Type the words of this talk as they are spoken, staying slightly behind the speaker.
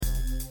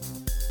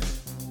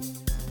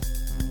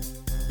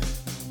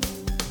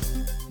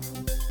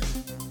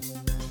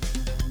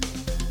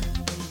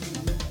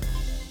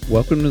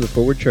Welcome to the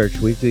Forward Church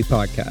Weekly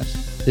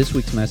Podcast. This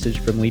week's message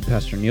from lead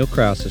pastor Neil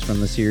Crouse is from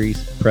the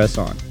series Press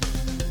On.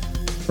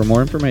 For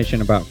more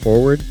information about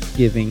Forward,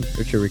 giving,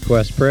 or to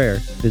request prayer,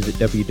 visit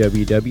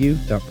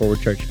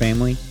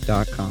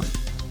www.forwardchurchfamily.com.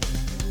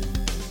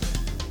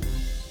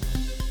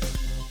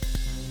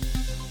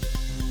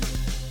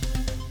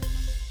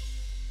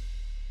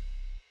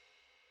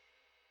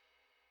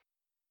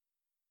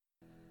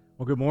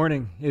 Well, good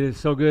morning. It is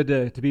so good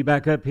to be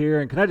back up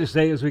here. And can I just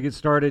say as we get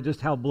started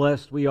just how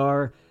blessed we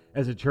are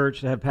as a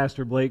church to have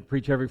Pastor Blake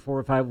preach every 4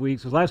 or 5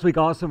 weeks. Was last week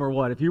awesome or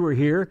what? If you were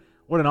here,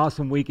 what an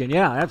awesome weekend.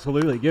 Yeah,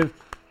 absolutely. Give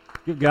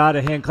God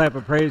a hand clap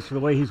of praise for the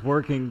way he's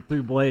working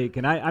through Blake.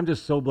 And I'm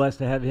just so blessed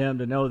to have him,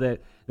 to know that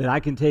I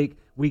can take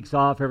weeks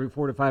off every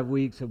 4 to 5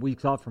 weeks,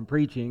 weeks off from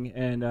preaching,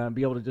 and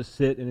be able to just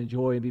sit and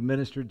enjoy and be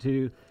ministered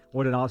to.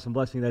 What an awesome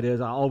blessing that is.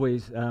 I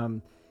always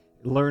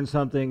learn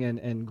something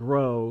and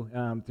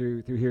grow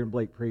through hearing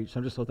Blake preach. So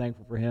I'm just so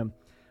thankful for him.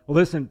 Well,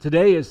 listen,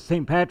 today is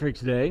St. Patrick's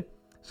Day,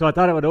 so I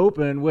thought I would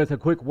open with a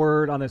quick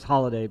word on this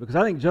holiday, because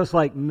I think just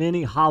like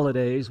many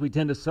holidays, we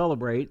tend to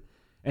celebrate,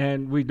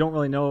 and we don't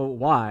really know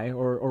why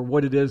or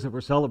what it is that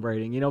we're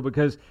celebrating,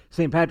 because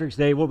St. Patrick's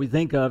Day, what we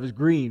think of is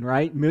green,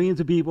 right? Millions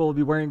of people will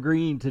be wearing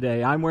green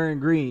today. I'm wearing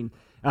green.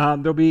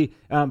 There'll be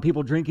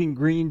people drinking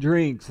green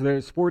drinks.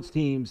 There's sports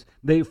teams,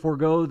 they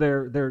forego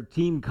their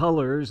team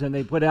colors, and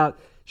they put out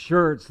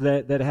shirts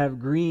that have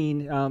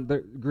green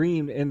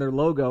in their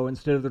logo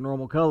instead of their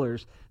normal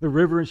colors. The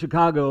river in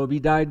Chicago will be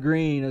dyed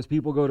green as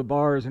people go to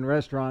bars and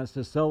restaurants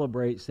to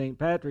celebrate St.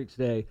 Patrick's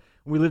Day.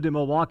 When we lived in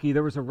Milwaukee,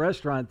 there was a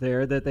restaurant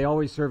there that they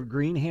always served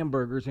green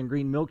hamburgers and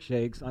green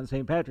milkshakes on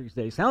St. Patrick's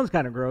Day. Sounds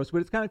kind of gross, but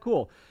it's kind of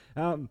cool.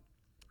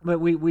 But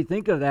we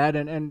think of that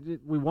and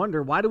we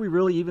wonder, why do we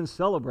really even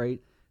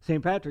celebrate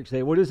St. Patrick's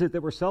Day? What is it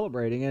that we're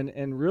celebrating?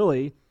 And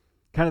really,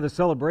 kind of the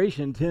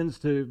celebration tends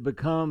to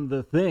become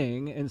the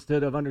thing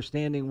instead of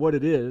understanding what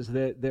it is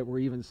that we're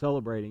even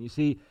celebrating. You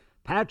see,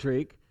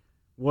 Patrick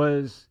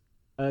was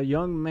a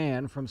young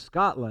man from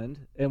Scotland,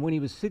 and when he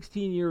was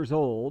 16 years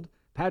old,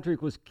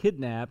 Patrick was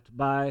kidnapped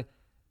by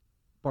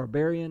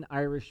barbarian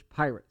Irish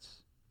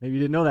pirates. Maybe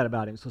you didn't know that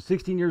about him. So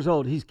 16 years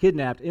old, he's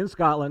kidnapped in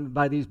Scotland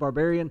by these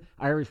barbarian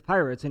Irish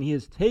pirates, and he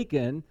is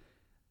taken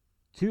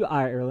to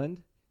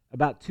Ireland,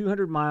 about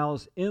 200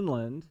 miles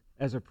inland,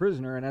 as a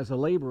prisoner and as a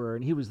laborer,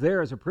 and he was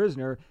there as a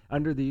prisoner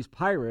under these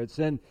pirates,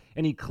 and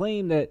he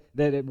claimed that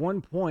at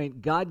one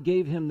point God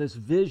gave him this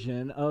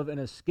vision of an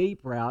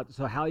escape route,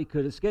 so how he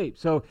could escape.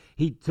 So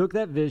he took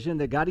that vision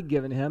that God had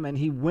given him, and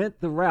he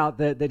went the route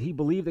that he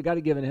believed that God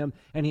had given him,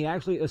 and he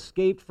actually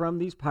escaped from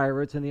these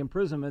pirates and the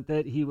imprisonment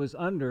that he was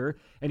under,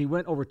 and he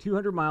went over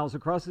 200 miles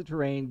across the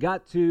terrain,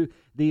 got to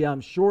the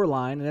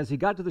shoreline, and as he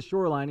got to the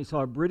shoreline, he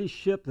saw a British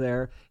ship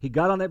there. He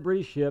got on that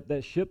British ship.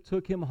 That ship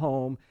took him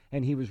home,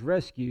 and he was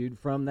rescued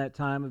from that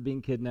time of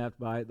being kidnapped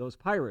by those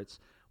pirates.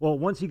 Well,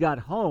 once he got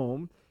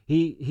home,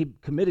 he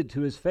committed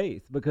to his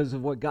faith because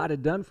of what God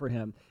had done for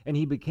him, and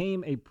he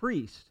became a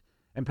priest.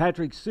 And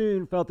Patrick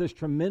soon felt this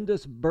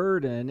tremendous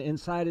burden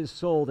inside his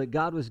soul that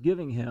God was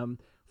giving him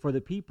for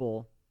the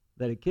people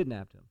that had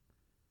kidnapped him.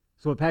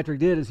 So what Patrick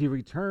did is he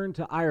returned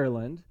to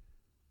Ireland,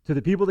 to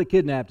the people that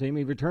kidnapped him.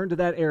 He returned to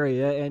that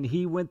area, and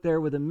he went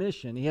there with a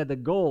mission. He had the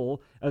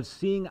goal of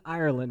seeing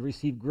Ireland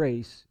receive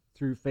grace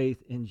through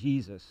faith in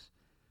Jesus.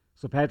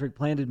 So Patrick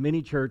planted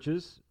many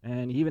churches,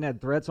 and he even had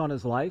threats on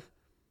his life.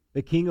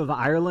 The king of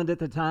Ireland at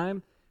the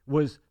time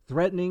was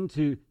threatening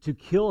to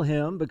kill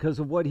him because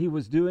of what he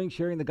was doing,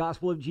 sharing the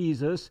gospel of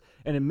Jesus.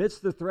 And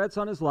amidst the threats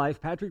on his life,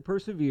 Patrick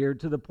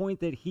persevered to the point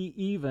that he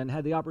even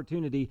had the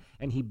opportunity,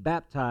 and he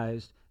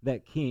baptized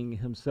that king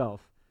himself.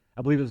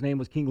 I believe his name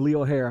was King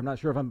Leo Hare. I'm not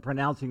sure if I'm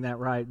pronouncing that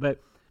right,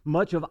 but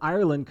much of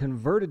Ireland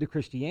converted to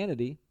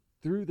Christianity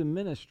through the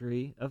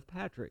ministry of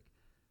Patrick.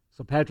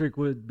 So Patrick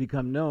would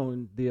become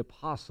known the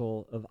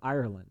Apostle of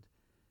Ireland.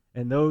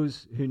 And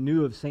those who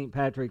knew of St.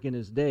 Patrick in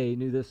his day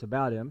knew this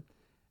about him.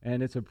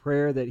 And it's a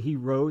prayer that he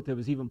wrote that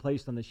was even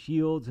placed on the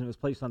shields, and it was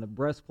placed on the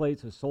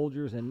breastplates of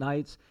soldiers and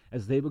knights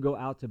as they would go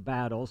out to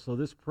battle. So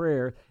this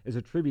prayer is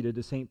attributed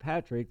to St.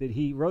 Patrick, that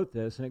he wrote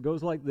this, and it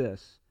goes like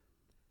this: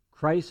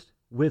 Christ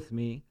with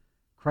me,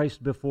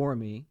 Christ before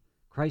me,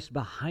 Christ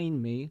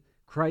behind me,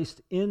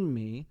 Christ in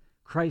me,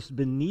 Christ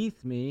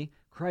beneath me,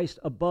 Christ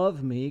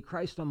above me,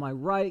 Christ on my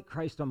right,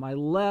 Christ on my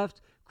left,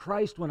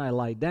 Christ when I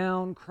lie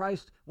down,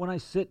 Christ when I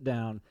sit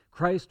down,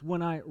 Christ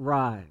when I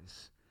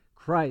rise,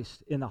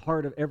 Christ in the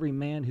heart of every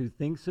man who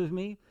thinks of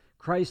me,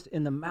 Christ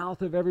in the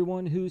mouth of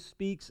everyone who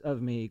speaks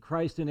of me,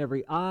 Christ in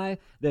every eye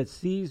that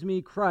sees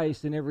me,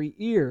 Christ in every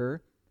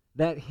ear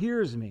that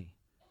hears me.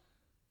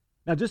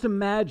 Now just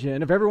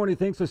imagine if everyone who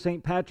thinks of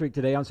St. Patrick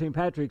today, on St.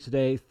 Patrick's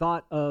Day,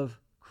 thought of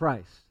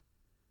Christ.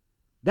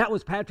 That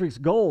was Patrick's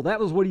goal. That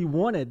was what he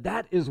wanted.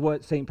 That is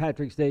what St.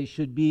 Patrick's Day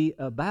should be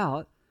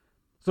about.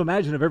 So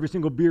imagine if every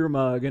single beer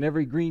mug and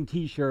every green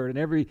t-shirt and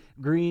every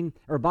green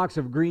or box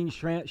of green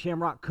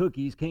shamrock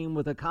cookies came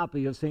with a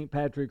copy of St.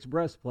 Patrick's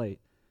breastplate.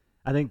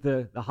 I think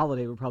the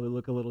holiday would probably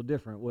look a little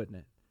different, wouldn't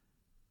it?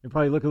 It would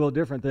probably look a little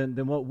different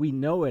than what we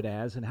know it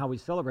as and how we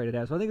celebrate it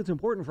as. So I think it's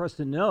important for us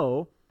to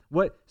know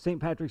what St.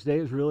 Patrick's Day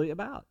is really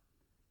about.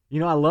 You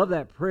know, I love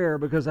that prayer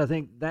because I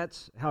think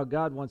that's how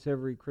God wants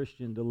every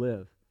Christian to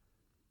live.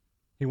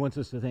 He wants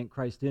us to think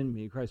Christ in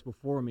me, Christ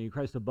before me,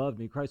 Christ above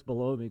me, Christ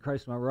below me,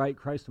 Christ to my right,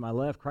 Christ to my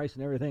left, Christ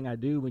in everything I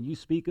do. When you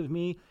speak of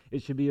me,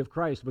 it should be of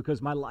Christ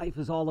because my life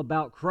is all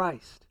about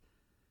Christ.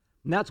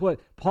 And that's what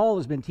Paul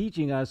has been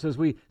teaching us as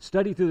we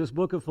study through this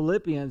book of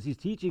Philippians. He's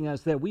teaching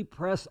us that we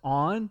press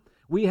on.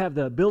 We have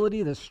the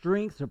ability, the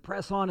strength to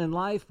press on in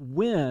life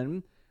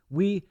when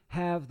we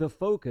have the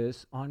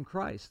focus on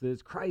Christ. That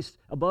it's Christ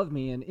above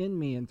me and in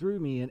me and through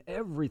me, and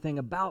everything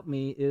about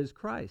me is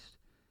Christ.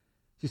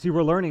 You see,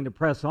 we're learning to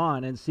press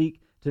on and seek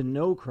to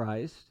know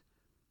Christ,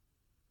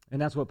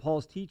 and that's what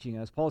Paul's teaching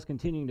us. Paul's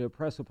continuing to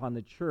impress upon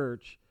the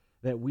church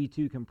that we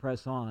too can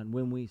press on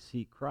when we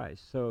seek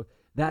Christ. So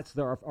that's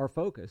our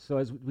focus. So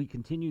as we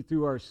continue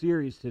through our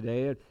series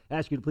today, I'd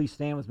ask you to please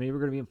stand with me. We're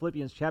going to be in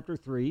Philippians chapter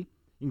 3. You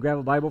can grab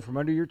a Bible from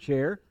under your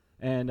chair,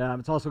 and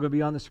it's also going to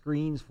be on the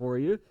screens for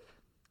you.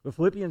 But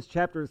Philippians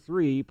chapter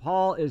 3,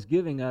 Paul is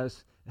giving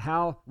us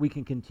how we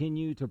can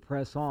continue to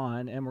press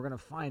on, and we're going to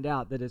find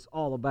out that it's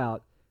all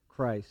about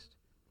Christ.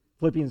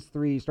 Philippians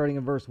 3, starting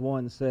in verse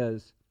 1,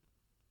 says,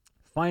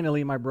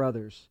 "Finally, my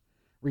brothers,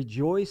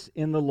 rejoice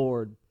in the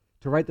Lord.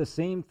 To write the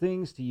same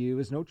things to you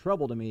is no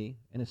trouble to me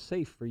and is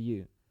safe for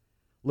you.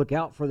 Look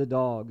out for the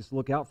dogs,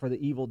 look out for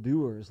the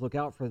evildoers, look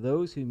out for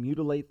those who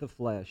mutilate the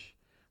flesh.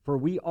 For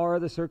we are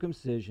the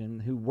circumcision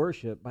who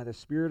worship by the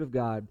Spirit of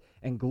God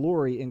and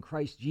glory in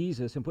Christ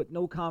Jesus and put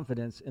no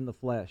confidence in the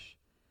flesh.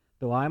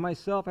 Though I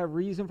myself have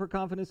reason for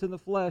confidence in the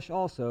flesh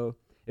also,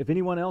 if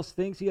anyone else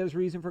thinks he has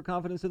reason for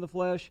confidence in the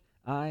flesh,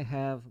 I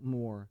have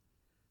more.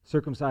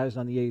 Circumcised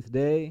on the 8th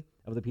day,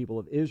 of the people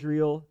of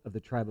Israel, of the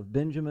tribe of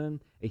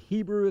Benjamin, a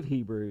Hebrew of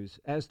Hebrews,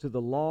 as to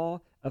the law,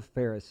 a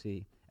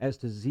Pharisee, as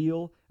to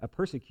zeal, a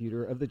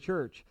persecutor of the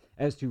church,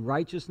 as to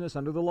righteousness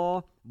under the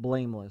law,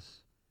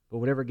 blameless. But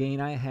whatever gain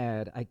I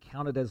had, I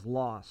counted as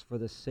loss for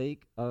the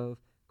sake of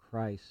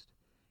Christ.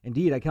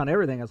 Indeed, I count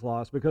everything as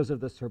loss because of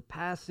the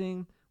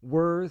surpassing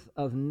worth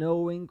of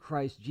knowing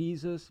Christ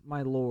Jesus,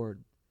 my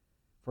Lord.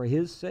 For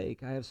his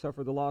sake I have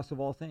suffered the loss of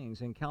all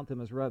things and count them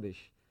as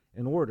rubbish,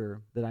 in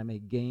order that I may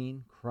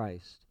gain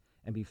Christ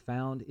and be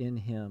found in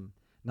him,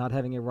 not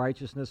having a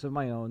righteousness of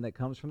my own that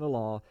comes from the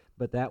law,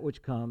 but that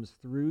which comes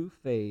through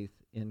faith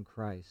in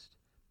Christ,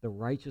 the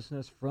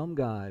righteousness from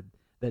God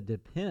that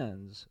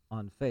depends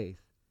on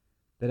faith,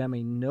 that I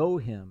may know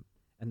him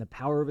and the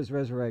power of his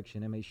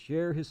resurrection, and may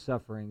share his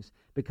sufferings,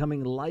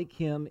 becoming like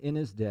him in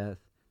his death,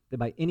 that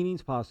by any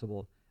means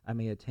possible I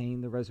may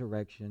attain the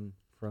resurrection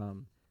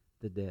from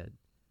the dead."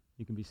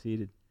 You can be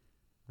seated.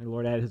 May the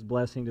Lord add his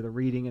blessing to the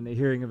reading and the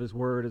hearing of his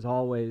word as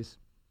always.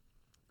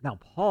 Now,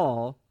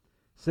 Paul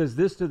says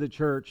this to the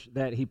church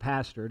that he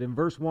pastored. In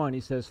verse 1, he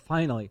says,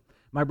 "Finally,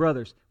 my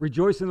brothers,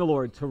 rejoice in the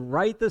Lord. To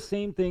write the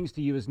same things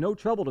to you is no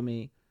trouble to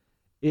me.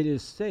 It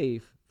is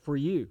safe for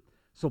you."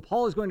 So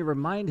Paul is going to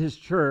remind his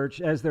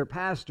church as their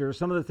pastor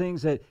some of the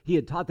things that he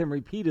had taught them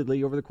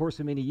repeatedly over the course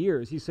of many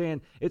years. He's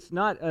saying, it's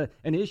not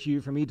an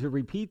issue for me to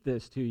repeat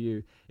this to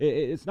you.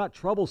 It's not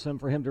troublesome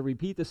for him to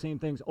repeat the same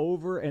things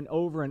over and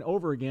over and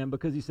over again,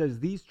 because he says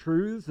these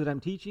truths that I'm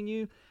teaching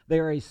you, they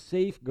are a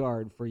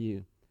safeguard for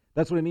you.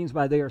 That's what it means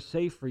by they are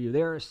safe for you.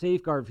 They are a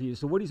safeguard for you.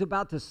 So what he's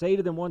about to say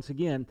to them once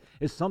again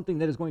is something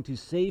that is going to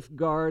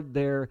safeguard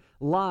their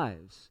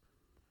lives.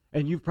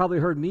 And you've probably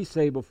heard me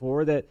say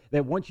before that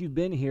once you've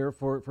been here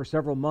for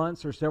several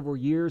months or several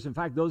years, in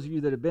fact, those of you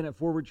that have been at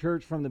Forward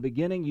Church from the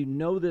beginning, you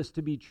know this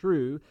to be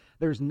true.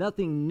 There's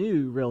nothing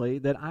new, really,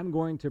 that I'm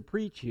going to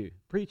preach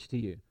to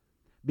you,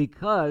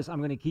 because I'm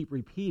going to keep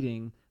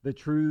repeating the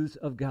truths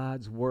of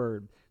God's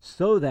Word,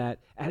 so that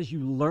as you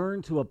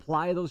learn to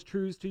apply those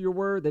truths to your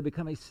Word, they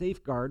become a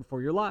safeguard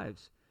for your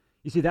lives.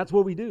 You see, that's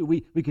what we do.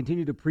 We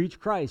continue to preach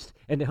Christ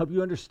and to help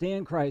you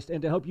understand Christ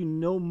and to help you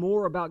know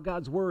more about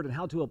God's Word and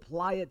how to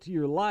apply it to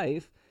your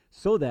life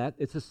so that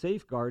it's a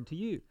safeguard to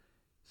you.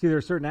 See, there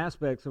are certain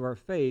aspects of our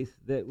faith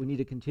that we need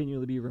to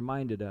continually be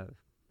reminded of,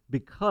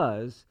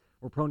 because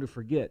we're prone to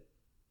forget.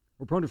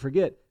 We're prone to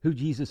forget who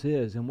Jesus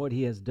is and what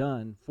he has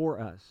done for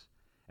us.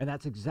 And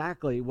that's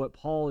exactly what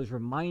Paul is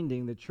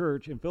reminding the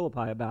church in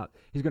Philippi about.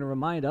 He's going to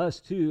remind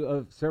us, too,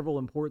 of several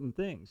important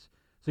things.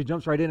 So he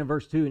jumps right in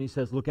verse 2 and he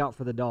says, look out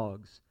for the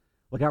dogs.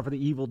 Look out for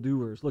the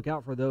evildoers. Look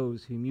out for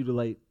those who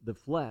mutilate the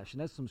flesh.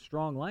 And that's some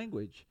strong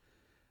language.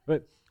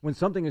 But when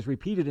something is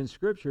repeated in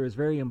Scripture, it's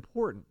very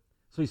important.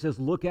 So he says,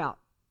 look out.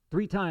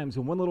 3 times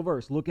in one little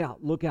verse. Look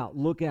out, look out,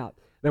 look out.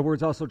 That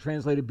word's also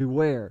translated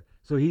beware.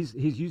 So he's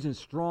using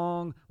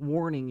strong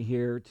warning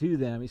here to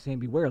them. He's saying,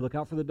 beware, look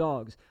out for the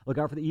dogs. Look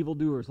out for the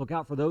evildoers. Look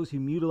out for those who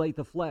mutilate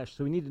the flesh.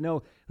 So we need to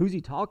know, who's he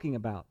talking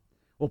about?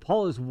 Well,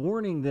 Paul is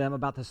warning them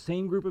about the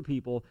same group of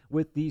people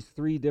with these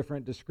 3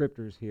 different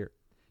descriptors here.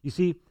 You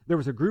see, there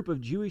was a group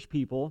of Jewish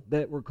people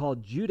that were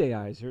called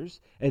Judaizers,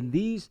 and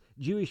these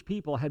Jewish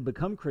people had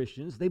become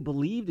Christians. They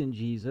believed in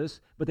Jesus,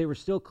 but they were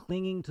still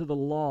clinging to the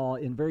law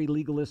in very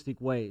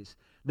legalistic ways.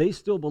 They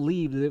still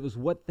believed that it was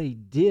what they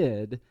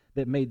did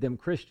that made them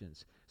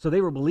Christians. So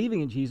they were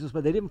believing in Jesus,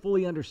 but they didn't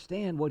fully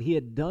understand what he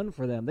had done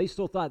for them. They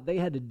still thought they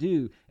had to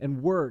do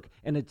and work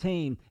and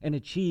attain and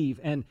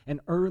achieve and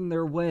earn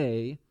their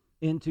way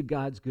into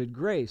God's good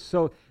grace.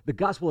 So the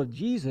gospel of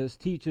Jesus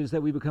teaches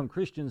that we become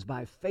Christians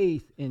by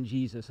faith in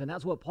Jesus. And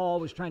that's what Paul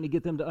was trying to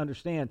get them to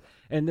understand.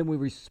 And then we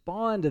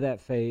respond to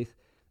that faith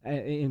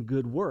in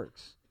good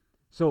works.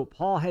 So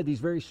Paul had these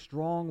very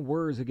strong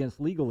words against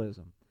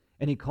legalism.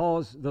 And he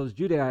calls those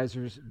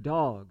Judaizers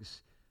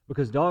dogs,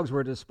 because dogs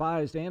were a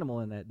despised animal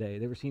in that day.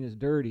 They were seen as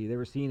dirty. They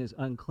were seen as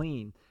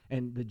unclean.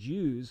 And the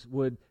Jews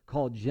would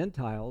call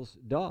Gentiles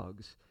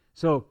dogs.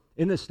 So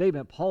in this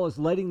statement, Paul is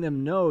letting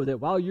them know that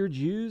while you're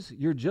Jews,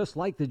 you're just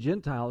like the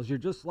Gentiles. You're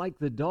just like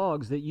the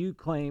dogs that you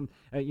claim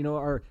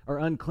are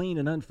unclean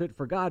and unfit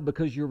for God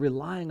because you're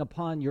relying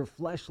upon your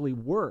fleshly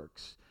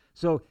works.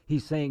 So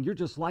he's saying you're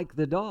just like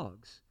the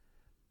dogs.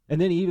 And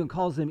then he even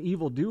calls them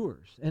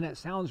evildoers. And that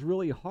sounds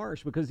really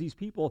harsh because these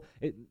people,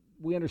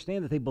 we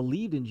understand that they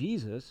believed in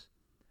Jesus,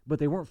 but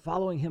they weren't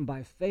following him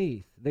by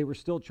faith. They were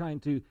still trying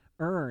to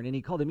earn. And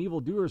he called them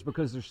evildoers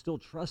because they're still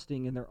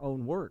trusting in their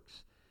own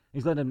works.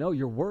 He's letting them know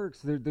your works,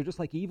 they're just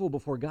like evil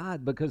before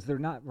God because they're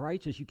not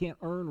righteous. You can't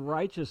earn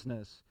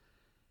righteousness.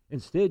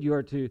 Instead, you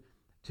are to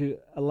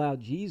allow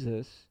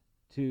Jesus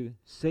to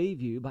save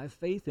you by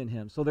faith in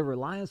him. So their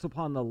reliance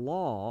upon the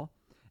law,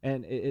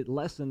 and it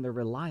lessened their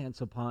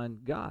reliance upon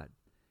God.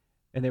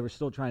 And they were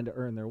still trying to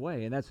earn their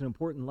way. And that's an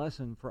important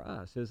lesson for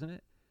us, isn't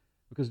it?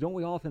 Because don't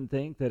we often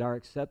think that our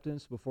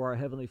acceptance before our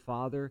Heavenly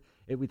Father,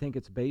 we think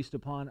it's based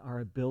upon our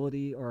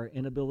ability or our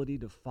inability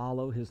to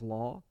follow his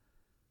law?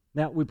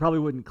 Now, we probably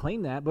wouldn't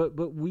claim that, but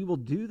we will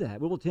do that.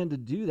 We will tend to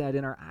do that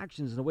in our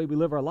actions and the way we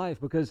live our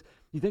life because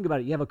you think about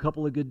it, you have a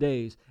couple of good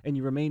days and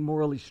you remain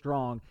morally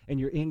strong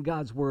and you're in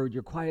God's Word,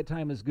 your quiet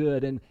time is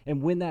good, and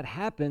when that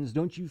happens,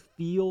 don't you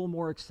feel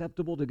more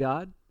acceptable to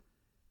God?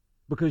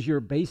 Because you're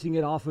basing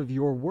it off of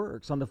your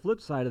works. On the flip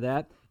side of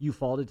that, you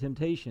fall to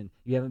temptation.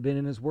 You haven't been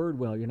in his Word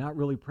well. You're not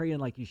really praying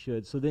like you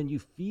should, so then you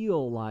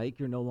feel like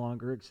you're no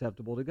longer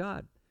acceptable to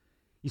God.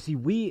 You see,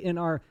 we in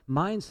our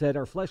mindset,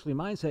 our fleshly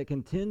mindset,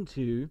 can tend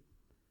to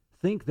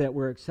think that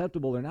we're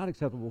acceptable or not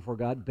acceptable for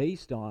God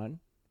based on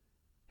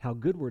how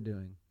good we're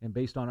doing and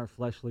based on our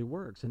fleshly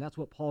works. And that's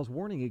what Paul's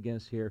warning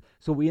against here.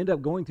 So we end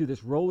up going through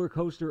this roller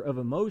coaster of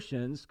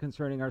emotions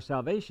concerning our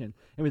salvation.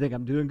 And we think,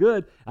 I'm doing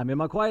good. I'm in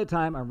my quiet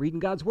time. I'm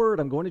reading God's Word.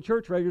 I'm going to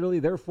church regularly.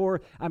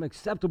 Therefore, I'm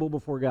acceptable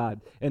before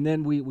God. And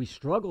then we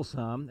struggle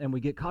some and we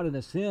get caught in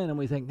a sin and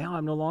we think, now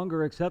I'm no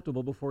longer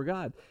acceptable before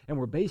God. And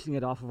we're basing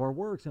it off of our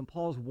works. And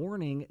Paul's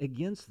warning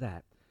against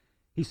that.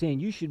 He's saying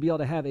you should be able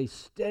to have a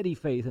steady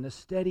faith and a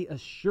steady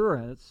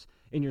assurance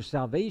in your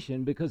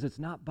salvation because it's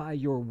not by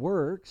your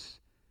works,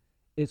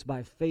 it's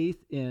by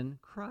faith in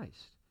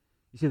Christ.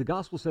 You see, the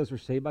gospel says we're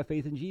saved by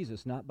faith in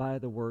Jesus, not by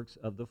the works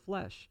of the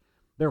flesh.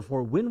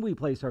 Therefore, when we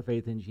place our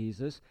faith in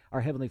Jesus,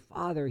 our Heavenly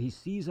Father, he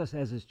sees us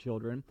as his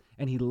children,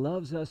 and he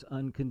loves us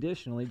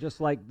unconditionally. Just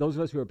like those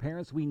of us who are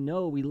parents, we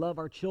know we love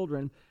our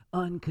children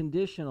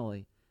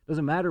unconditionally.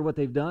 Doesn't matter what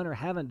they've done or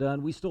haven't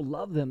done, we still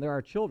love them. They're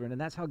our children,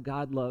 and that's how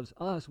God loves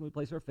us when we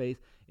place our faith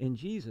in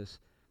Jesus.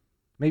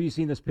 Maybe you've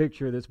seen this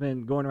picture that's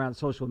been going around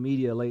social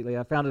media lately.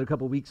 I found it a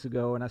couple weeks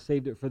ago, and I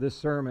saved it for this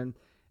sermon,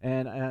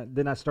 and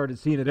then I started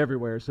seeing it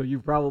everywhere. So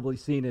you've probably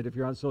seen it if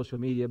you're on social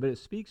media, but it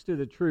speaks to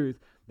the truth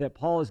that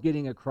Paul is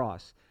getting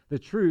across. The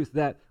truth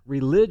that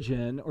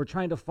religion or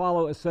trying to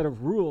follow a set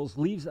of rules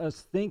leaves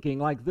us thinking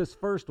like this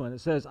first one.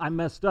 It says, I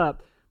messed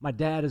up. My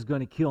dad is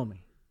going to kill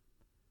me.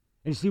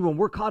 And you see, when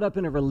we're caught up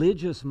in a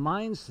religious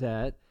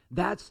mindset,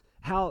 that's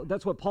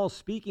what Paul's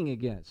speaking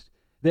against.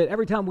 That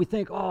every time we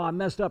think, oh, I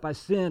messed up, I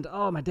sinned,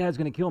 oh, my dad's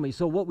going to kill me.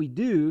 So what we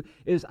do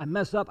is, I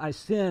messed up, I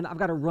sinned, I've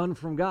got to run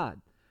from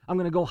God. I'm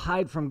going to go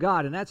hide from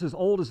God. And that's as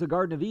old as the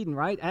Garden of Eden,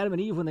 right? Adam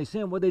and Eve, when they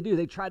sinned, what did they do?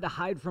 They tried to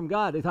hide from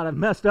God. They thought, I've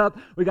messed up,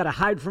 we got to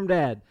hide from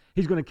Dad.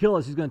 He's going to kill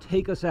us, he's going to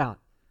take us out.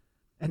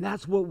 And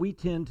that's what we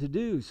tend to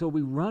do. So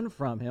we run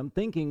from him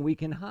thinking we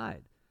can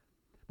hide.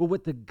 But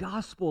what the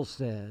gospel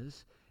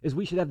says is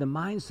we should have the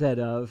mindset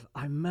of,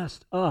 I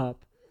messed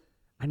up,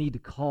 I need to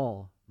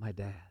call my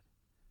dad.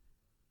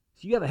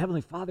 So you have a Heavenly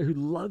Father who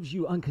loves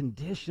you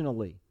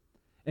unconditionally.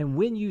 And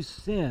when you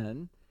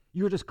sin,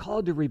 you're just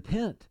called to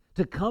repent,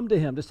 to come to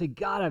him, to say,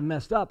 God, I've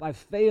messed up, I've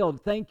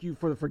failed. Thank you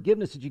for the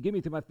forgiveness that you give me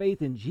through my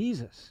faith in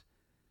Jesus.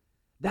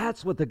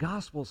 That's what the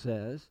gospel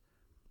says.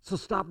 So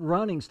stop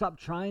running, stop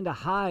trying to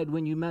hide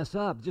when you mess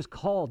up. Just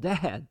call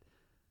Dad.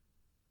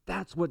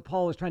 That's what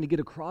Paul is trying to get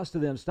across to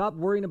them. Stop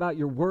worrying about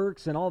your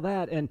works and all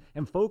that and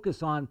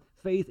focus on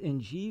faith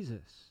in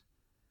Jesus.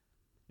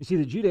 You see,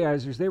 the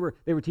Judaizers, they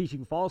were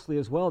teaching falsely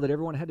as well that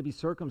everyone had to be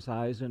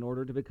circumcised in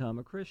order to become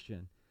a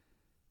Christian.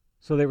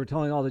 So they were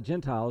telling all the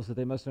Gentiles that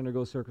they must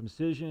undergo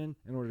circumcision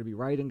in order to be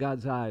right in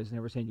God's eyes. And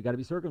they were saying, you got to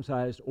be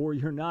circumcised or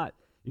you're not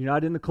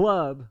in the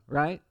club,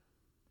 right?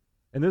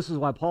 And this is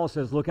why Paul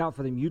says, look out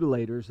for the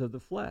mutilators of the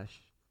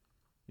flesh.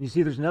 And you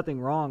see, there's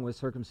nothing wrong with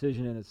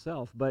circumcision in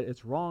itself, but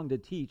it's wrong to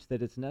teach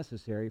that it's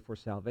necessary for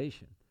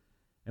salvation.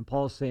 And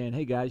Paul's saying,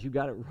 hey guys, you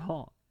got it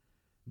wrong.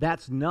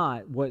 That's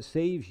not what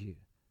saves you.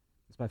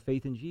 It's by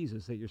faith in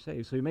Jesus that you're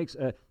saved. So he makes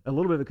a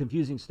little bit of a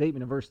confusing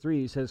statement in verse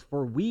 3. He says,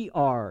 for we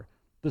are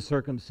the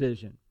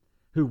circumcision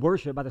who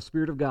worship by the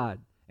Spirit of God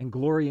and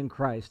glory in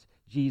Christ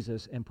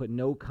Jesus and put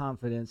no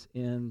confidence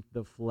in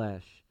the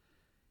flesh.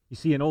 You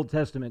see, in Old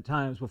Testament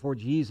times before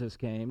Jesus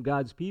came,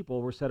 God's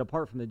people were set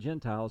apart from the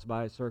Gentiles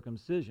by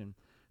circumcision.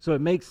 So it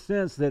makes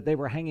sense that they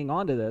were hanging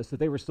on to this, that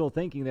they were still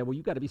thinking that, well,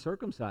 you've got to be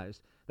circumcised.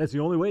 That's the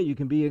only way you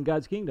can be in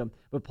God's kingdom.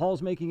 But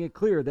Paul's making it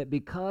clear that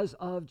because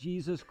of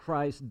Jesus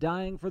Christ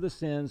dying for the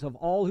sins of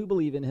all who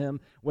believe in him,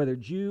 whether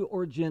Jew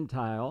or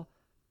Gentile,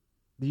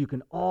 that you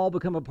can all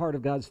become a part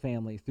of God's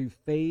family through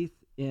faith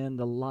in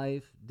the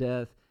life,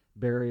 death,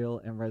 burial,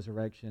 and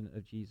resurrection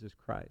of Jesus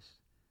Christ.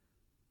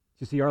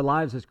 You see, our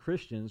lives as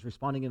Christians,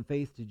 responding in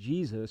faith to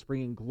Jesus,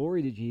 bringing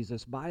glory to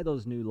Jesus by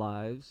those new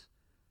lives,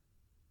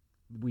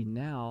 we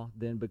now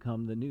then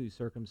become the new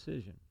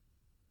circumcision.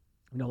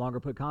 We no longer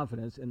put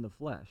confidence in the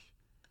flesh.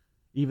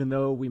 Even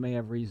though we may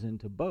have reason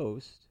to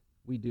boast,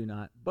 we do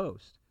not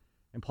boast.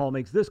 And Paul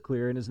makes this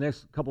clear in his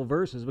next couple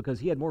verses because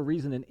he had more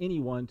reason than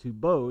anyone to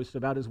boast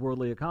about his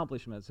worldly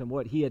accomplishments and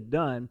what he had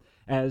done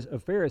as a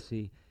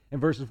Pharisee. In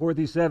verses 4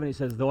 through 7, he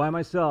says, though I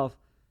myself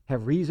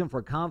have reason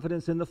for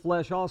confidence in the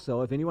flesh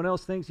also, if anyone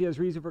else thinks he has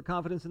reason for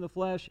confidence in the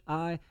flesh,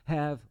 I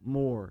have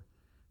more.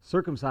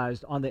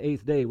 Circumcised on the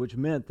 8th day, which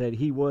meant that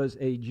he was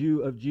a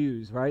Jew of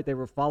Jews, right? They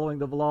were following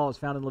the laws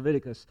found in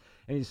Leviticus.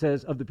 And he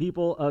says, of the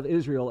people of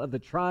Israel, of the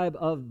tribe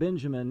of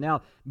Benjamin.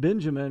 Now,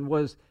 Benjamin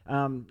was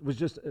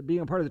just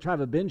being a part of the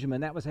tribe of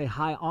Benjamin. That was a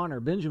high honor.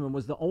 Benjamin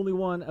was the only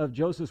one of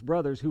Joseph's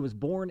brothers who was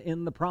born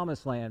in the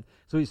Promised Land.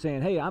 So he's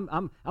saying, hey,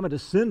 I'm a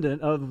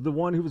descendant of the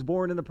one who was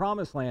born in the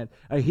Promised Land,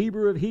 a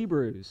Hebrew of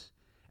Hebrews.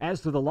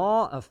 As to the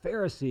law, a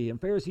Pharisee, and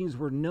Pharisees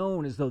were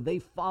known as though they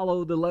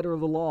followed the letter of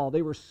the law.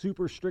 They were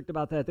super strict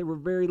about that. They were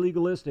very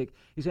legalistic.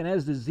 He said,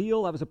 as to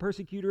zeal, I was a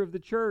persecutor of the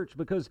church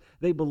because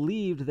they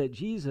believed that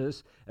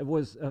Jesus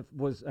was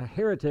a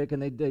heretic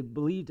and they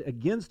believed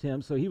against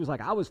him. So he was like,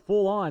 I was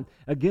full on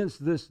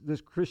against this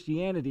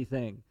Christianity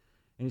thing.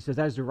 And he says,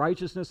 as to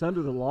righteousness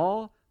under the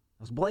law, I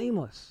was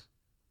blameless.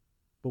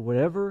 But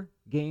whatever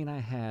gain I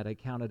had, I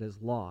counted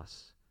as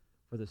loss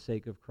for the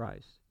sake of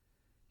Christ.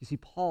 You see,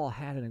 Paul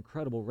had an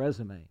incredible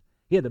resume.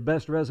 He had the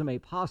best resume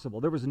possible.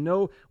 There was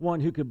no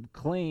one who could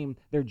claim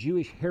their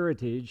Jewish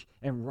heritage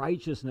and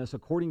righteousness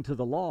according to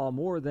the law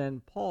more than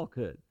Paul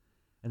could.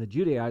 And the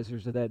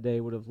Judaizers of that day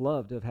would have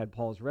loved to have had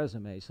Paul's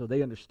resume, so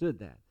they understood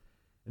that.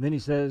 And then he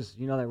says,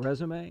 you know that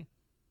resume?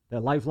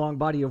 That lifelong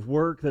body of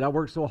work that I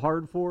worked so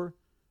hard for,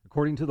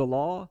 according to the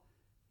law?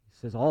 He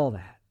says, all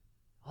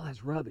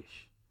that's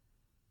rubbish.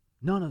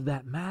 None of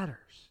that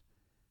matters.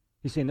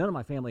 He's saying, none of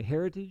my family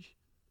heritage,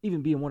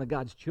 even being one of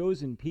God's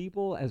chosen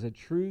people as a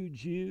true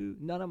Jew,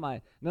 none of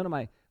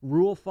my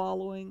rule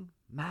following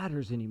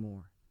matters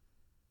anymore.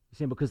 He's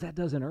saying, because that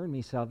doesn't earn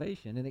me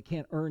salvation, and it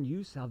can't earn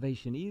you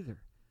salvation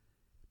either.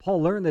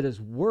 Paul learned that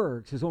his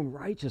works, his own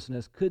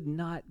righteousness, could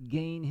not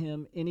gain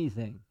him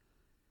anything.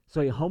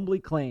 So he humbly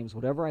claims,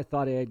 whatever I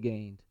thought I had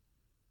gained,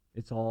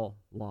 it's all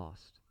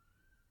lost.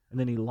 And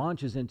then he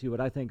launches into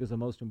what I think is the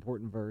most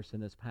important verse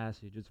in this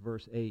passage. It's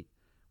verse 8,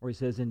 where he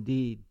says,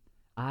 indeed,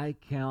 I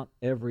count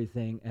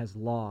everything as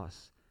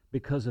loss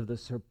because of the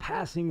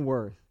surpassing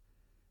worth.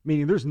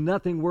 Meaning there's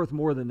nothing worth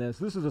more than this.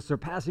 This is a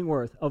surpassing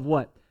worth of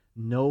what?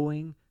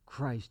 Knowing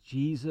Christ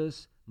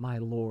Jesus, my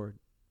Lord.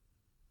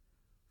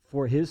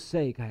 For his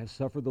sake I have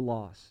suffered the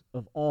loss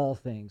of all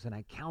things, and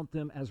I count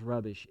them as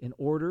rubbish in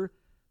order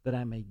that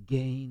I may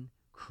gain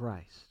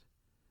Christ.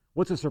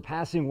 What's a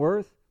surpassing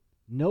worth?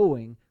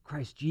 Knowing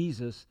Christ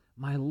Jesus,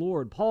 my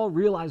Lord. Paul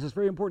realizes this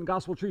very important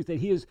gospel truth that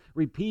he is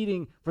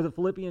repeating for the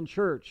Philippian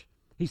church.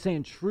 He's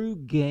saying true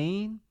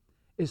gain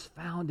is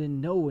found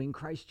in knowing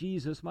Christ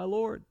Jesus, my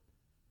Lord.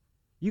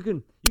 You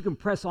can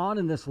press on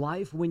in this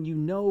life when you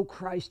know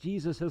Christ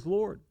Jesus as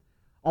Lord.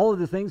 All of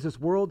the things of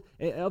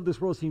this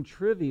world seem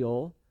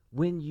trivial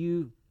when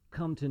you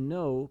come to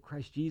know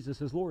Christ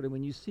Jesus as Lord and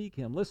when you seek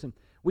him. Listen,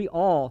 we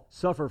all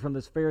suffer from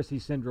this Pharisee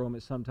syndrome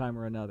at some time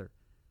or another.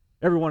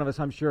 Every one of us,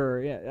 I'm sure.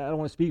 I don't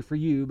want to speak for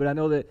you, but I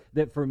know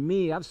that for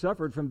me, I've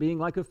suffered from being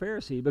like a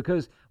Pharisee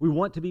because we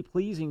want to be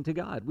pleasing to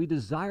God. We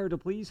desire to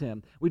please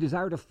him. We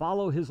desire to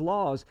follow his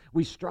laws.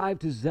 We strive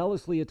to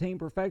zealously attain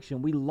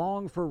perfection. We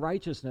long for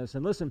righteousness.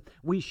 And listen,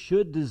 we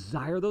should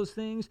desire those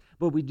things,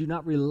 but we do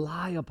not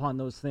rely upon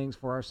those things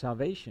for our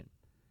salvation.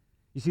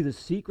 You see, the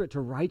secret to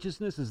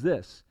righteousness is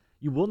this.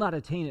 You will not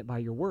attain it by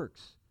your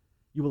works.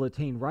 You will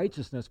attain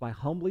righteousness by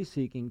humbly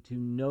seeking to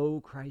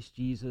know Christ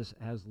Jesus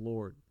as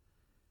Lord.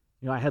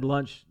 You know, I had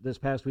lunch this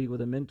past week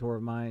with a mentor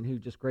of mine who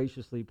just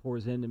graciously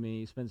pours into me.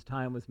 He spends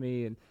time with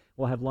me, and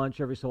we'll have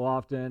lunch every so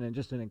often, and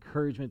just an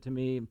encouragement to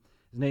me.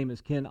 His name is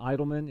Ken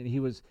Eidelman, and he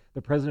was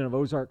the president of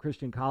Ozark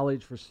Christian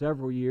College for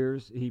several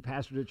years. He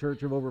pastored a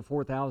church of over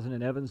 4,000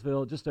 in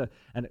Evansville, just a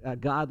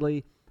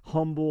godly,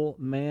 humble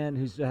man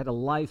who's had a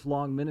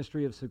lifelong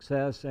ministry of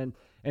success, and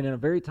in a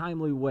very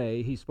timely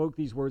way, he spoke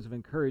these words of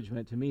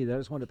encouragement to me that I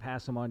just want to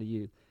pass them on to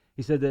you.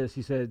 He said this,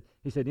 he said,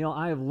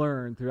 I have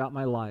learned throughout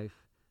my life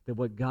that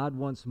what God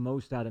wants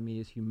most out of me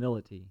is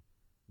humility,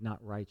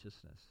 not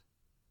righteousness.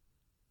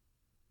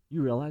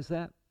 You realize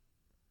that?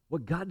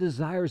 What God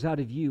desires out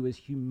of you is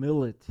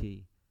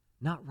humility,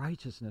 not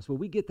righteousness. Well,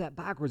 we get that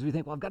backwards. We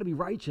think, well, I've got to be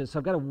righteous.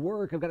 I've got to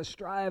work. I've got to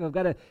strive. I've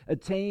got to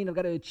attain. I've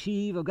got to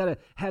achieve. I've got to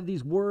have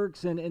these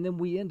works. And then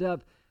we end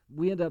up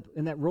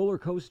in that roller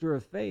coaster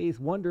of faith,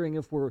 wondering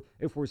if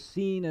we're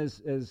seen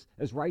as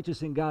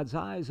righteous in God's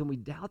eyes, and we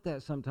doubt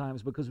that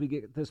sometimes because we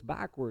get this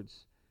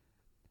backwards.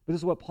 But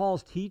this is what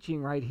Paul's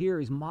teaching right here.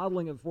 He's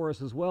modeling it for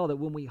us as well, that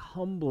when we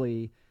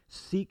humbly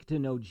seek to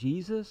know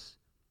Jesus,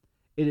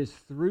 it is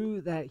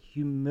through that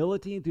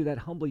humility, through that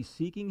humbly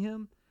seeking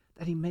him,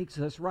 that he makes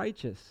us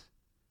righteous.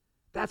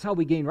 That's how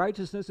we gain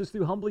righteousness, is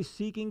through humbly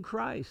seeking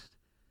Christ.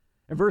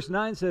 And verse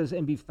 9 says,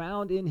 and be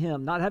found in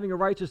him, not having a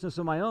righteousness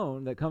of my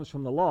own that comes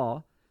from the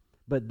law,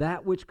 but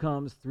that which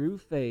comes through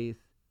faith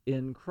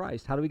in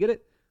Christ. How do we get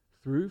it?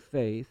 Through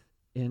faith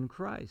in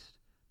Christ.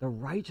 The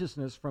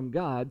righteousness from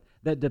God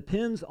that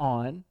depends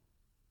on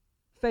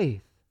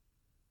faith.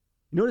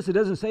 Notice it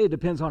doesn't say it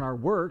depends on our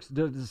works. It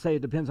doesn't say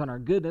it depends on our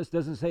goodness. It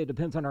doesn't say it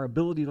depends on our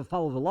ability to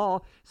follow the law.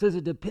 It says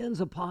it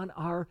depends upon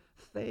our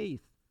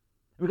faith.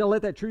 We've got to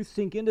let that truth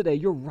sink in today.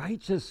 Your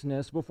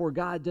righteousness before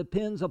God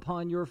depends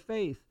upon your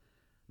faith,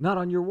 not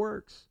on your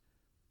works.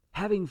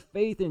 Having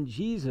faith in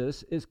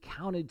Jesus is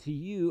counted to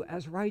you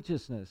as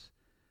righteousness.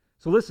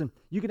 So listen,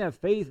 you can have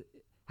faith.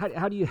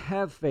 How do you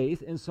have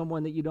faith in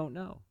someone that you don't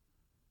know?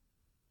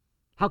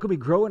 How can we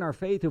grow in our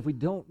faith if we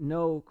don't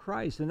know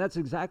Christ? And that's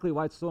exactly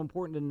why it's so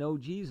important to know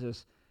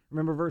Jesus.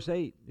 Remember verse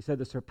 8. He said,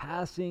 the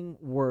surpassing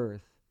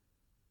worth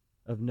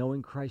of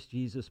knowing Christ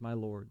Jesus my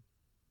Lord.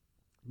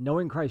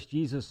 Knowing Christ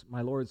Jesus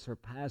my Lord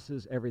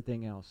surpasses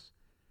everything else.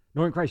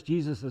 Knowing Christ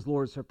Jesus as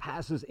Lord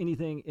surpasses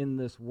anything in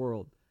this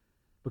world,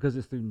 because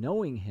it's through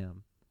knowing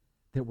him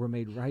that we're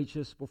made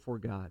righteous before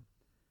God.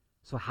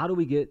 So how do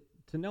we get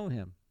to know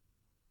him?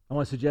 I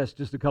want to suggest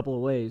just a couple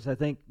of ways. I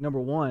think, number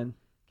one,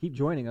 keep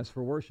joining us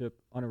for worship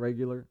on a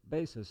regular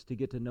basis to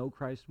get to know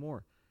Christ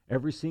more.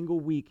 Every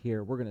single week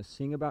here, we're going to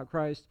sing about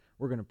Christ,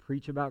 we're going to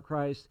preach about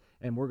Christ,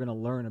 and we're going to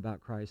learn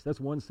about Christ. That's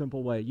one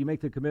simple way. You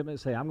make the commitment,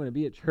 say, I'm going to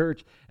be at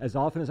church as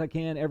often as I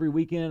can every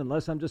weekend,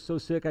 unless I'm just so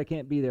sick I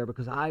can't be there,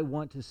 because I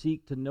want to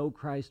seek to know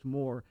Christ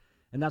more.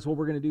 And that's what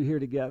we're going to do here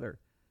together.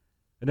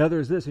 Another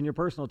is this, in your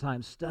personal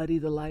time, study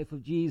the life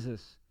of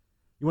Jesus.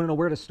 You want to know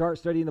where to start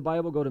studying the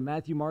Bible? Go to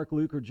Matthew, Mark,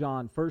 Luke, or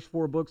John. First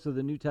 4 books of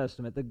the New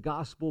Testament, the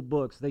gospel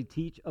books. They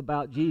teach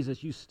about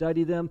Jesus. You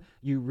study them,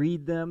 you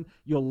read them,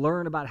 you'll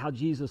learn about how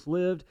Jesus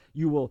lived,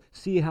 you will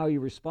see how he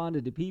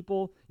responded to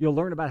people, you'll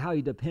learn about how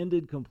he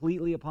depended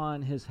completely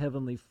upon his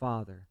heavenly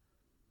Father.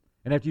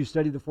 And after you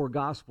study the 4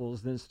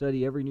 gospels, then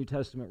study every New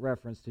Testament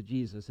reference to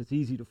Jesus. It's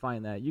easy to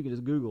find that. You can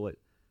just Google it,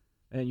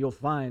 and you'll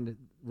find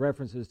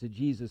references to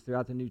Jesus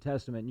throughout the New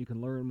Testament, and you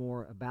can learn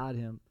more about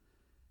him.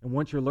 And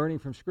once you're learning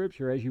from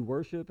Scripture, as you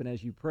worship and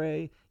as you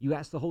pray, you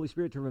ask the Holy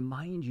Spirit to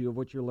remind you of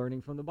what you're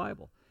learning from the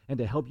Bible and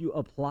to help you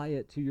apply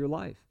it to your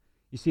life.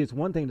 You see, it's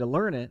one thing to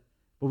learn it,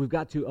 but we've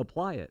got to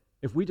apply it.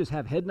 If we just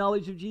have head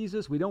knowledge of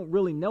Jesus, we don't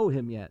really know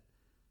him yet.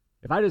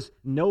 If I just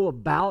know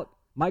about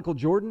Michael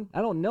Jordan,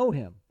 I don't know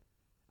him.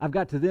 I've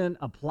got to then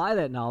apply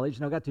that knowledge,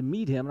 and I've got to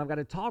meet him, and I've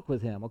got to talk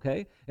with him,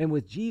 okay? And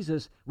with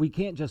Jesus, we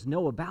can't just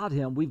know about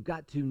him. We've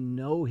got to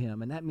know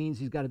him, and that means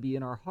he's got to be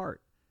in our heart.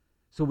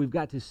 So we've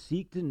got to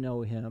seek to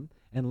know him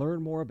and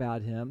learn more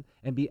about him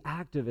and be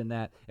active in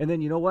that. And then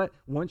you know what?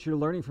 Once you're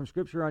learning from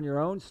Scripture on your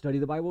own, study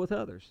the Bible with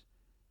others.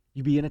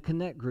 You be in a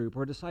connect group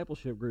or a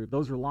discipleship group.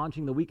 Those are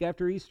launching the week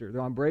after Easter.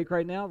 They're on break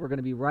right now. We're going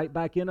to be right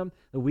back in them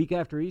the week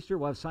after Easter.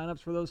 We'll have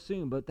sign-ups for those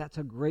soon. But that's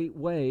a great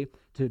way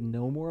to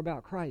know more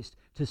about Christ,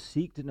 to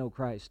seek to know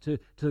Christ,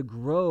 to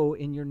grow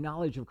in your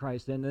knowledge of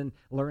Christ, and then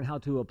learn how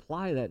to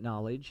apply that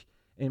knowledge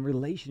in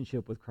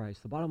relationship with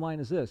Christ. The bottom line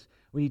is this: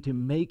 we need to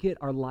make it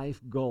our life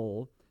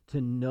goal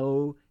to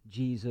know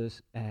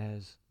Jesus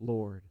as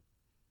Lord.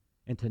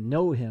 And to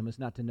know him is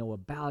not to know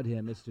about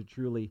him, it's to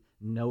truly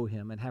know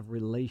him and have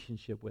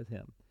relationship with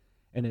him.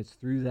 And it's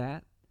through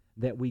that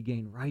we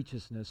gain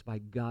righteousness by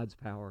God's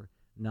power,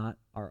 not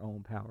our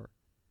own power.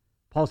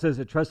 Paul says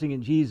that trusting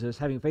in Jesus,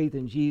 having faith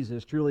in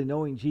Jesus, truly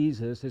knowing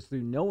Jesus, is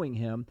through knowing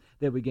him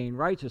that we gain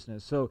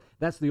righteousness. So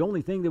that's the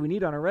only thing that we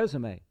need on our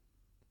resume.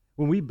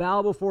 When we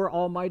bow before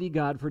Almighty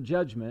God for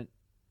judgment,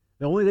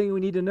 the only thing we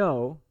need to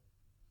know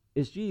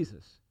is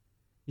Jesus.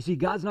 You see,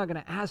 God's not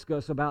going to ask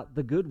us about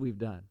the good we've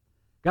done.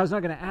 God's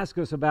not going to ask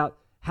us about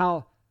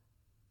how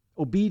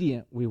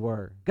obedient we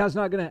were. God's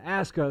not going to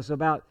ask us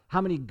about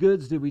how many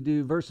goods did we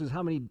do versus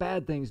how many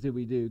bad things did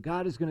we do.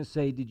 God is going to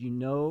say, did you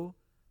know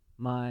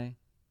my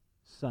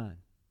Son?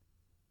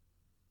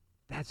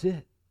 That's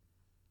it.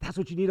 That's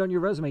what you need on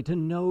your resume, to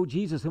know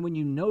Jesus. And when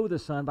you know the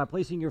Son, by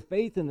placing your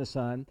faith in the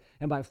Son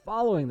and by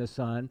following the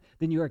Son,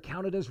 then you are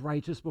counted as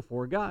righteous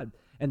before God.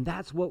 And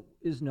that's what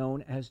is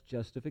known as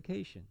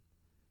justification.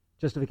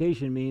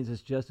 Justification means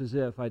it's just as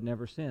if I'd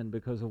never sinned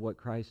because of what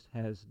Christ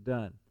has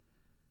done.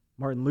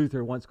 Martin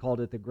Luther once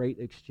called it the great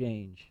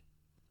exchange.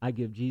 I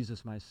give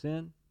Jesus my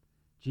sin.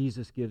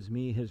 Jesus gives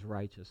me his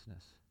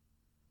righteousness.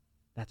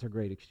 That's a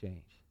great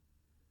exchange.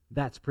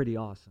 That's pretty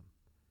awesome.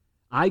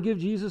 I give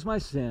Jesus my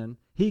sin.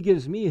 He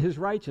gives me his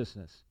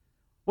righteousness.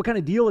 What kind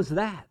of deal is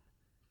that?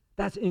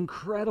 That's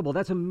incredible.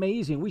 That's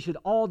amazing. We should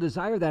all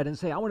desire that and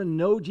say, I want to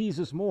know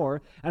Jesus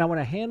more, and I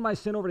want to hand my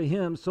sin over to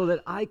him so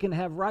that I can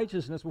have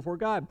righteousness before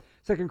God.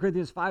 2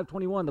 Corinthians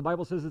 5:21, the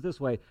Bible says it this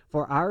way,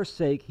 for our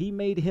sake he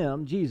made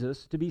him,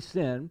 Jesus, to be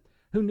sin,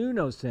 who knew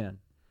no sin,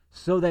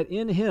 so that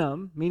in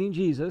him, meaning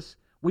Jesus,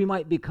 we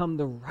might become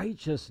the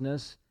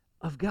righteousness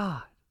of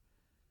God.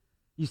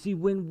 You see,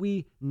 when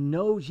we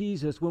know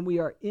Jesus, when we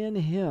are in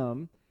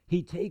him,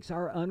 he takes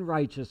our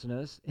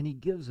unrighteousness and he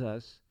gives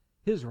us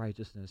his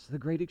righteousness, the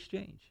great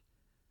exchange.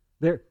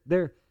 There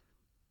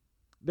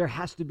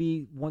has to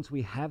be, once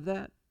we have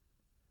that,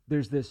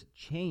 there's this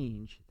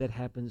change that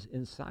happens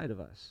inside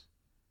of us.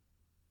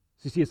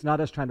 So you see, it's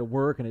not us trying to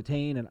work and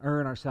attain and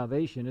earn our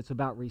salvation. It's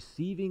about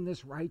receiving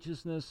this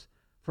righteousness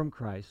from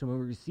Christ. And when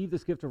we receive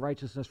this gift of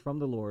righteousness from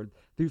the Lord,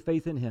 through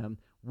faith in him,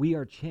 we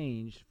are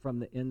changed from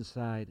the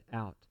inside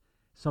out.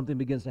 Something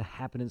begins to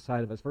happen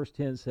inside of us. Verse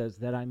 10 says,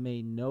 that I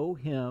may know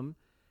him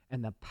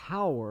and the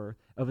power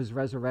of his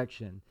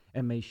resurrection,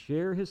 and may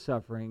share his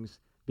sufferings,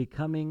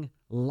 becoming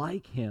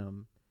like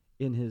him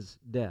in his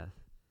death.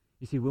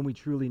 You see, when we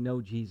truly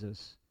know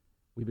Jesus,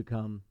 we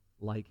become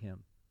like him.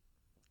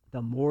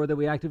 The more that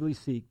we actively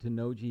seek to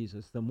know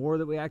Jesus, the more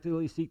that we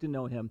actively seek to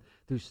know him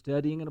through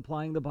studying and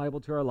applying the Bible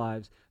to our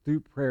lives,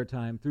 through prayer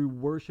time, through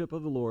worship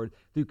of the Lord,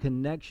 through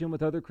connection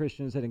with other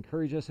Christians that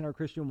encourage us in our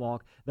Christian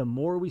walk, the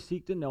more we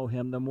seek to know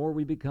him, the more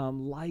we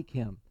become like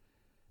him.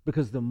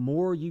 Because the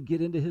more you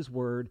get into his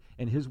word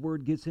and his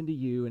word gets into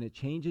you and it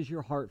changes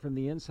your heart from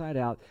the inside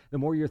out, the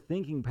more your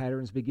thinking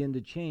patterns begin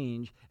to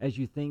change as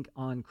you think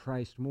on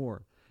Christ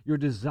more. Your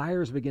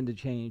desires begin to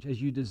change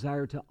as you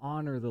desire to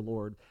honor the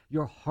Lord.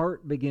 Your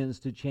heart begins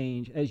to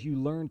change as you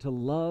learn to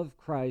love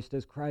Christ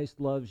as Christ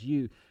loves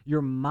you.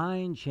 Your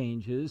mind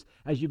changes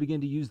as you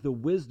begin to use the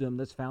wisdom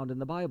that's found in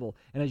the Bible.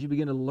 And as you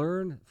begin to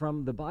learn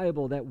from the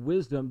Bible, that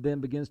wisdom then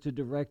begins to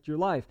direct your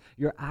life.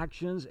 Your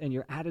actions and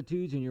your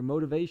attitudes and your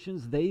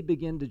motivations, they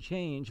begin to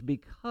change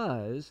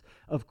because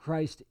of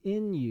Christ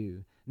in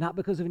you, not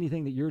because of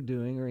anything that you're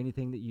doing or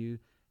anything that you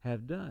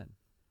have done.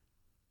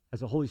 As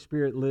the Holy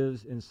Spirit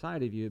lives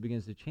inside of you, it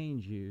begins to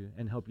change you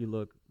and help you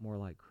look more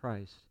like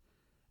Christ.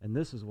 And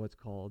this is what's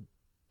called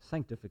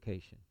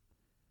sanctification.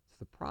 It's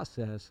the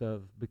process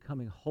of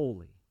becoming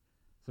holy.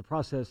 It's the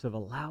process of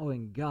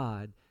allowing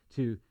God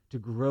to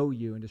grow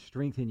you and to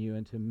strengthen you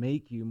and to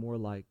make you more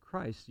like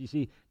Christ. You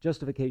see,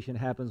 justification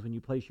happens when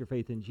you place your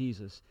faith in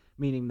Jesus,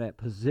 meaning that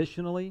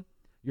positionally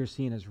you're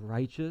seen as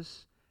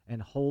righteous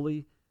and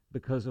holy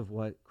because of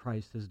what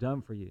Christ has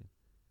done for you.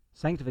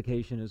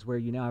 Sanctification is where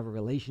you now have a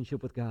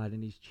relationship with God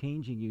and he's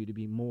changing you to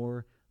be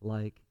more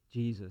like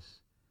Jesus.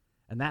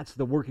 And that's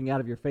the working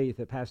out of your faith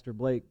that Pastor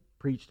Blake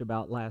preached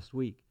about last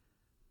week.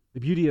 The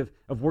beauty of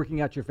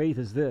working out your faith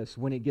is this: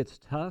 when it gets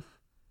tough,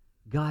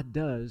 God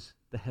does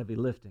the heavy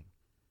lifting.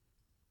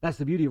 That's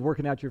the beauty of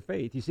working out your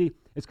faith. You see,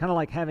 it's kind of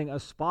like having a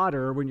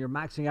spotter when you're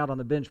maxing out on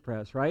the bench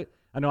press, right?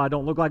 I know I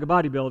don't look like a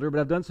bodybuilder, but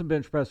I've done some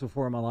bench press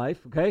before in my life,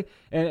 okay?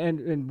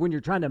 And when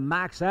you're trying to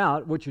max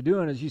out, what you're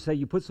doing is you say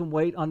you put some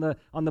weight on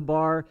the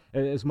bar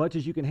as much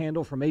as you can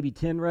handle for maybe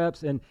 10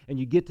 reps, and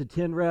you get to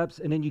 10 reps,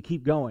 and then you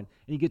keep going,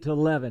 and you get to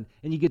 11,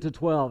 and you get to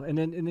 12, and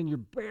then you're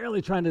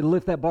barely trying to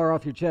lift that bar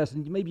off your chest,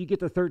 and maybe you get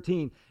to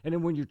 13, and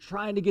then when you're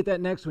trying to get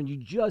that next one, you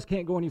just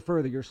can't go any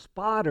further. Your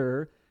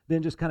spotter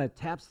then just kind of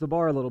taps the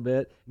bar a little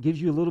bit,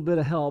 gives you a little bit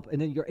of help,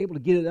 and then you're able to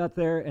get it up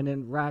there and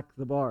then rack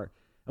the bar.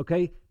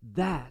 Okay?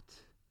 That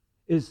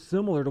is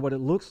similar to what it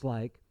looks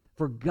like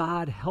for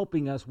God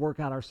helping us work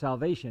out our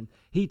salvation.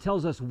 He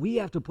tells us we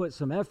have to put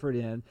some effort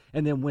in,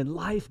 and then when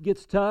life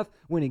gets tough,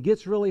 when it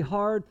gets really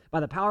hard, by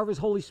the power of his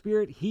Holy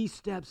Spirit, he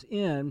steps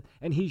in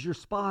and he's your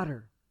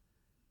spotter.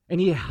 And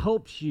he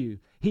helps you.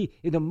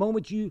 In the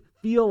moment you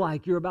feel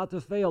like you're about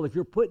to fail, if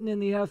you're putting in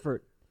the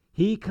effort,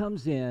 he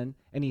comes in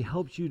and he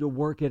helps you to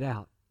work it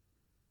out.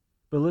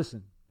 But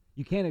listen,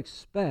 you can't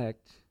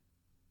expect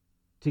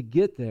to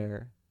get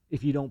there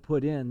if you don't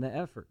put in the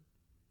effort.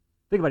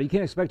 Think about it. You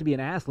can't expect to be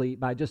an athlete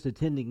by just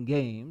attending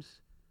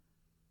games.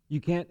 You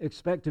can't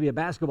expect to be a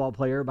basketball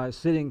player by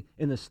sitting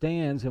in the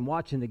stands and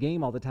watching the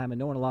game all the time and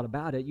knowing a lot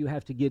about it. You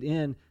have to get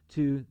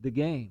into the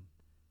game.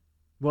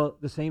 Well,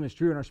 the same is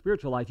true in our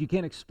spiritual life. You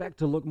can't expect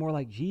to look more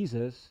like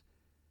Jesus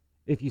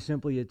if you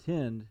simply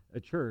attend a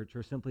church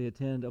or simply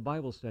attend a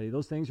Bible study.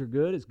 Those things are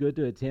good. It's good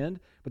to attend,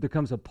 but there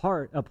comes a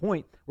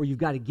point where you've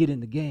got to get in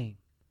the game.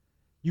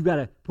 You've got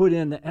to put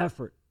in the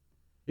effort.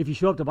 If you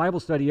show up to Bible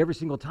study every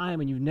single time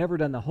and you've never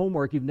done the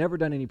homework, you've never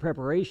done any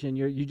preparation,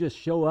 you just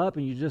show up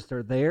and you just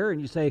are there and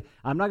you say,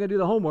 I'm not going to do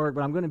the homework,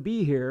 but I'm going to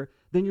be here,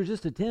 then you're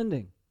just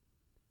attending.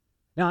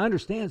 Now, I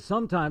understand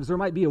sometimes there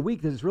might be a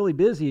week that's really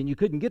busy and you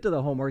couldn't get to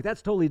the homework.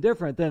 That's totally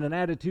different than an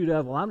attitude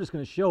of, well, I'm just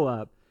going to show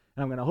up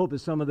And I'm going to hope that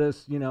some of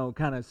this,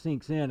 kind of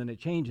sinks in and it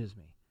changes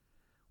me.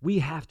 We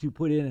have to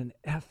put in an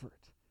effort.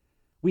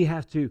 We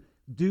have to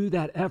do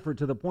that effort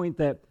to the point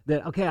that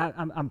okay,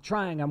 I'm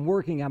trying, I'm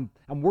working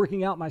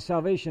out my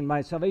salvation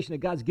that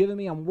God's given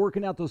me. I'm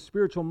working out those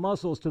spiritual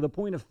muscles to the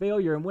point of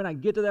failure. And when I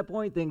get to that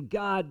point, then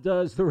God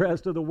does the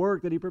rest of the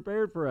work that he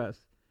prepared for us.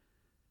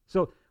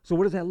 So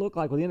what does that look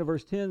like? Well, the end of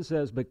verse 10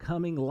 says,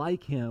 becoming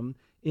like him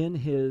in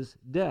his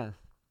death.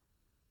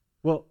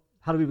 Well,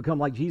 how do we become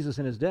like Jesus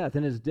in his death?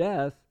 In his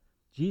death,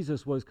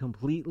 Jesus was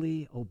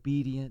completely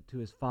obedient to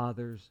his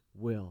Father's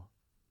will.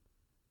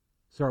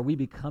 So are we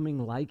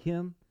becoming like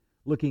him?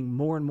 Looking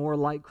more and more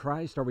like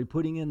Christ? Are we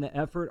putting in the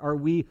effort? Are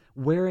we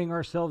wearing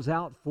ourselves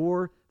out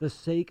for the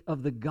sake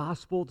of the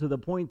gospel to the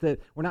point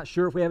that we're not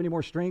sure if we have any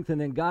more strength, and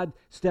then God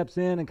steps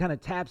in and kind of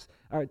taps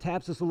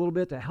us a little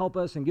bit to help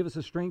us and give us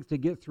the strength to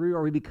get through?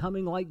 Are we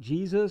becoming like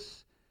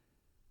Jesus?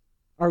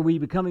 Are we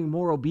becoming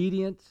more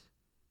obedient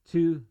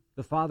to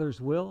the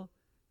Father's will?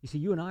 You see,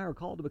 you and I are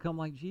called to become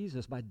like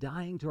Jesus by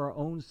dying to our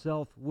own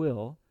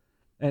self-will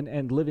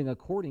and living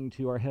according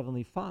to our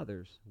Heavenly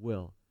Father's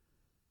will.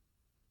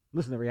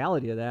 Listen, the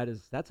reality of that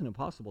is that's an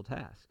impossible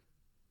task.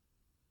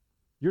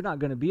 You're not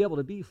going to be able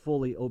to be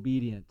fully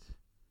obedient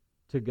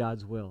to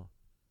God's will.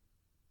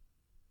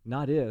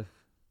 Not if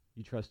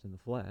you trust in the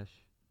flesh.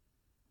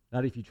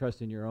 Not if you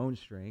trust in your own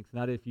strength.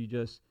 Not if you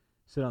just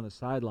sit on the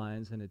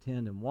sidelines and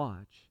attend and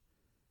watch.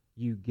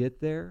 You get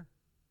there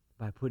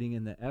by putting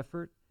in the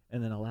effort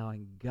and then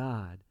allowing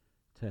God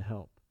to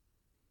help.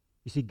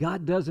 You see,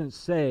 God doesn't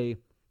say,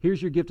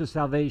 here's your gift of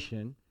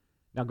salvation.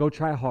 Now go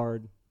try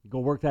hard. Go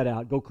work that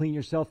out. Go clean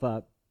yourself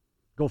up.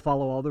 Go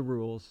follow all the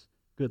rules.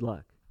 Good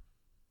luck.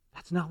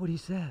 That's not what he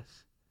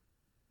says.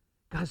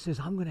 God says,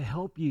 I'm going to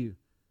help you.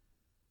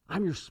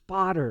 I'm your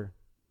spotter.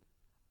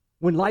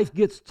 When life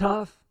gets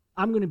tough,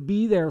 I'm going to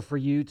be there for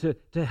you to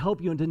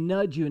help you and to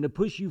nudge you and to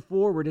push you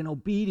forward in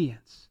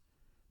obedience.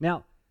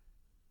 Now,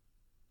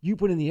 you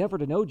put in the effort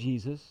to know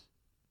Jesus,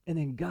 and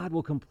then God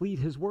will complete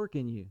his work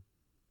in you.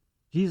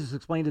 Jesus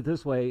explained it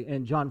this way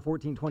in John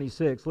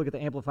 14:26. Look at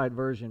the Amplified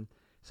Version.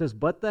 It says,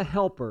 but the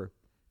helper,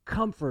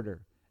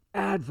 comforter,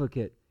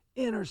 advocate,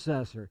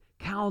 intercessor,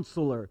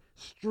 counselor,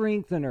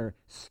 strengthener,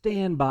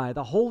 standby,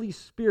 the Holy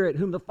Spirit,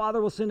 whom the Father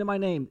will send in my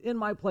name, in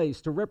my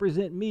place, to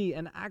represent me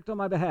and act on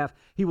my behalf.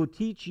 He will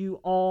teach you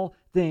all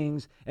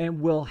things and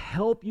will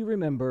help you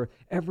remember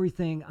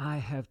everything I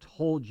have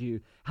told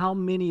you. How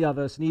many of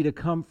us need a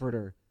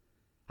comforter?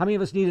 How many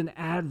of us need an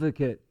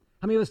advocate?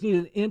 How many of us need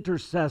an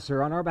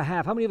intercessor on our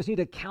behalf? How many of us need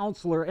a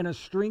counselor and a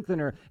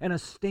strengthener and a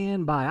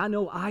standby? I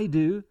know I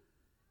do.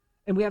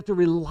 And we have to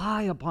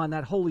rely upon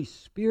that Holy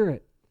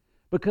Spirit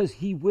because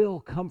he will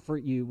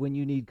comfort you when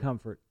you need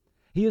comfort.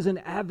 He is an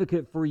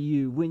advocate for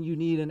you when you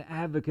need an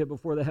advocate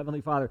before the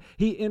Heavenly Father.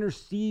 He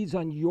intercedes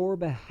on your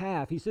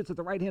behalf. He sits at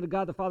the right hand of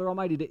God the Father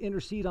Almighty to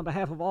intercede on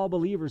behalf of all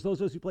believers,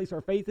 those of us who place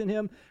our faith in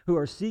him, who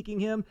are seeking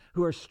him,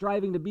 who are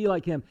striving to be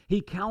like him.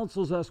 He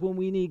counsels us when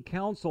we need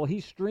counsel.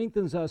 He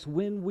strengthens us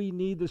when we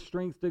need the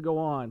strength to go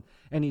on.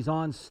 And he's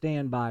on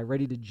standby,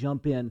 ready to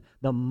jump in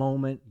the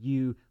moment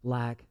you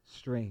lack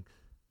strength.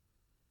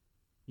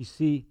 You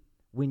see,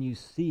 when you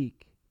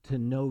seek to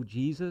know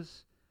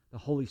Jesus, the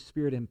Holy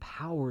Spirit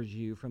empowers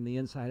you from the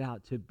inside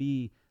out to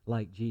be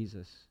like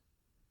Jesus.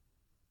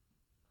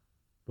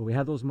 But we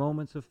have those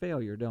moments of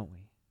failure, don't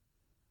we?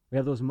 We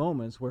have those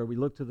moments where we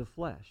look to the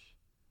flesh.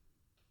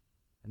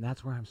 And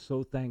that's where I'm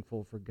so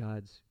thankful for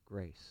God's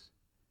grace.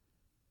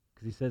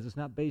 Because he says it's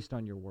not based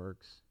on your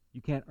works. You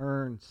can't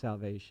earn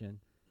salvation.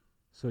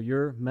 So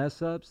your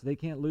mess-ups, they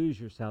can't lose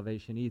your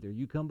salvation either.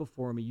 You come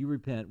before me, you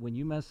repent. When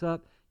you mess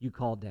up, you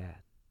call Dad.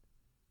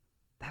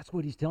 That's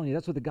what he's telling you.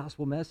 That's what the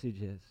gospel message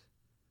is.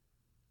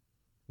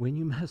 When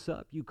you mess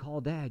up, you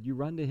call Dad. You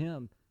run to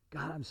him.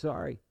 God, I'm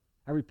sorry.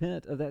 I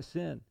repent of that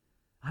sin.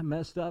 I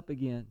messed up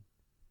again.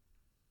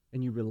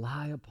 And you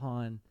rely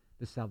upon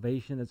the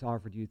salvation that's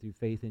offered you through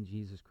faith in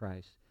Jesus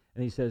Christ.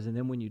 And he says, and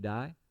then when you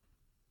die,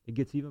 it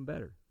gets even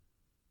better.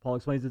 Paul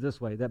explains it this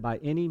way, that by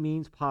any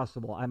means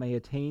possible, I may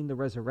attain the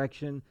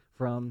resurrection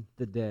from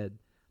the dead.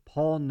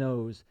 Paul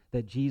knows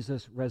that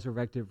Jesus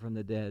resurrected from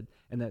the dead,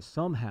 and that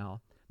somehow,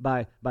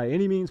 by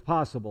any means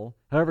possible,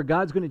 however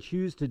God's going to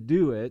choose to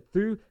do it,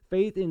 through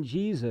faith in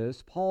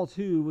Jesus, Paul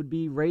too would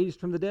be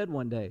raised from the dead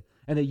one day.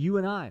 And that you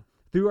and I,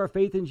 through our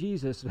faith in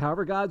Jesus,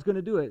 however God's going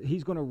to do it,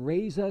 he's going to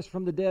raise us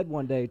from the dead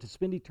one day to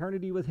spend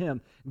eternity with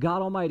him.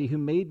 God Almighty, who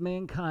made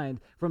mankind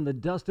from the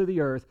dust of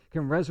the earth,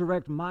 can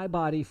resurrect my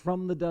body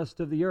from the dust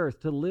of the earth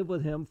to live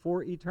with him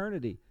for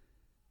eternity.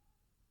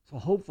 So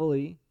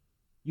hopefully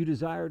you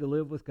desire to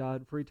live with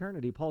God for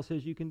eternity. Paul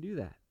says you can do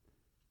that.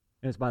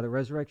 And it's by the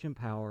resurrection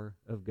power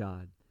of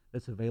God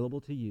that's available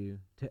to you,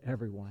 to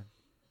everyone,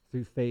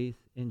 through faith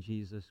in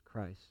Jesus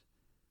Christ.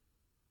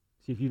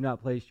 See, if you've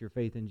not placed your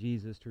faith in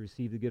Jesus to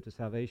receive the gift of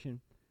salvation,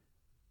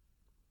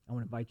 I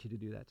want to invite you to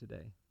do that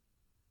today.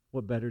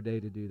 What better day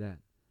to do that?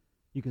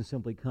 You can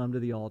simply come to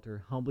the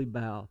altar, humbly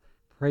bow,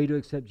 pray to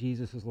accept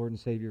Jesus as Lord and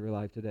Savior of your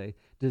life today,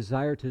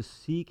 desire to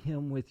seek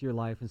Him with your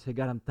life and say,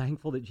 God, I'm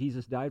thankful that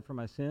Jesus died for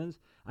my sins.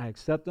 I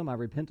accept them. I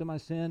repent of my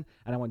sin,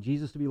 and I want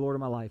Jesus to be Lord of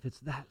my life.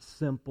 It's that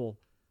simple.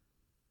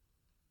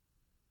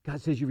 God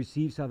says you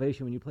receive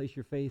salvation when you place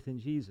your faith in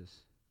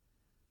Jesus.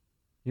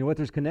 You know what?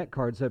 There's connect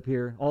cards up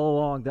here all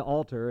along the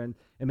altar, and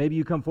maybe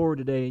you come forward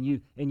today and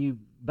you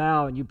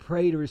bow and you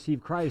pray to receive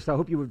Christ. I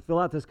hope you would fill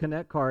out this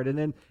connect card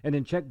and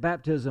then check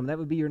baptism. That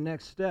would be your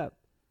next step.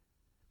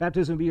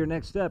 Baptism would be your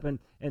next step, and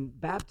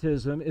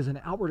baptism is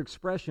an outward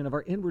expression of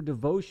our inward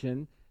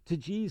devotion to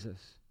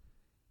Jesus.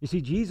 You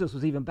see, Jesus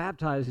was even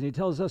baptized, and He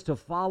tells us to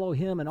follow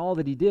Him and all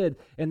that He did,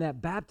 and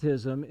that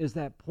baptism is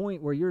that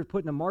point where you're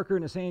putting a marker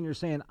in the sand, you're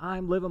saying,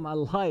 I'm living my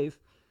life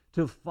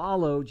to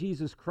follow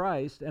Jesus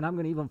Christ, and I'm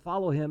going to even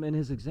follow Him in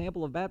His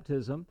example of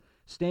baptism,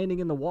 standing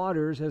in the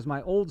waters as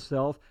my old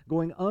self,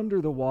 going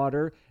under the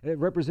water,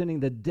 representing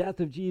the death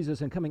of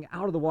Jesus, and coming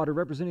out of the water,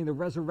 representing the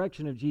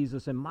resurrection of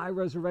Jesus, and my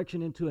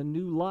resurrection into a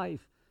new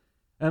life.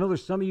 And I know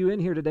there's some of you in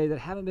here today that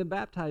haven't been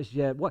baptized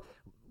yet. What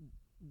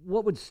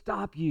would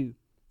stop you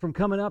from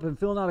coming up and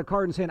filling out a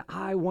card and saying,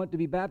 I want to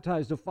be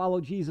baptized, to follow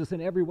Jesus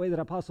in every way that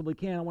I possibly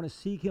can. I want to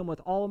seek Him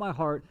with all of my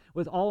heart,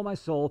 with all of my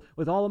soul,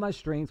 with all of my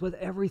strength, with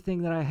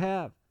everything that I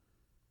have.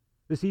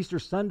 This Easter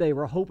Sunday,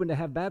 we're hoping to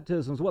have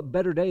baptisms. What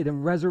better day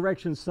than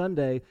Resurrection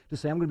Sunday to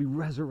say, I'm going to be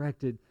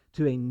resurrected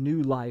to a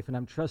new life, and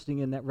I'm trusting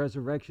in that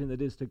resurrection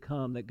that is to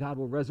come, that God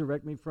will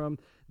resurrect me from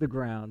the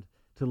ground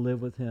to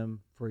live with Him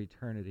for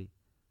eternity.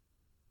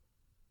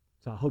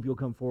 So I hope you'll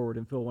come forward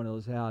and fill one of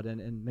those out,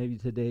 and maybe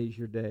today's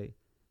your day.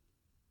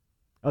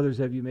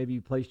 Others of you, maybe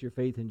you placed your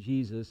faith in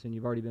Jesus and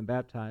you've already been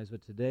baptized,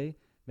 but today,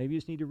 maybe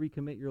you just need to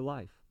recommit your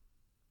life.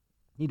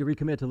 You need to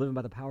recommit to living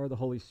by the power of the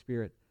Holy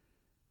Spirit.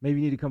 Maybe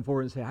you need to come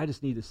forward and say, I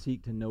just need to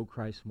seek to know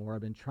Christ more.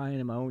 I've been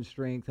trying in my own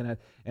strength, and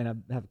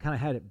I've kind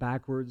of had it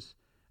backwards.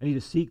 I need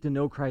to seek to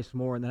know Christ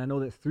more, and then I know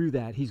that through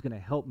that, He's going to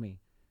help me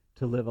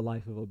to live a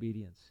life of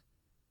obedience.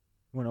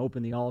 I want to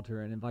open the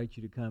altar and invite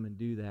you to come and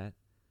do that.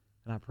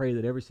 And I pray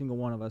that every single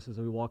one of us, as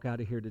we walk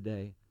out of here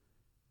today,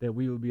 that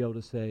we will be able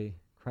to say,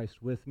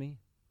 Christ with me,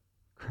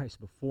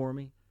 Christ before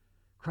me,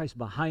 Christ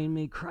behind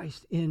me,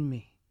 Christ in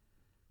me.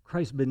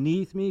 Christ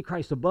beneath me,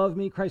 Christ above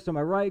me, Christ on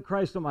my right,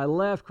 Christ on my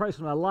left, Christ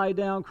when I lie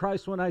down,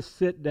 Christ when I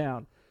sit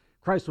down,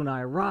 Christ when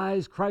I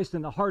arise, Christ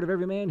in the heart of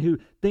every man who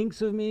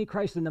thinks of me,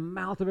 Christ in the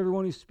mouth of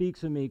everyone who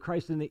speaks of me,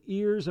 Christ in the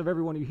ears of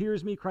everyone who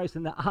hears me, Christ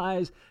in the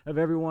eyes of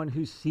everyone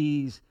who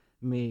sees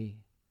me.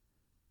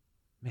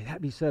 May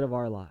that be said of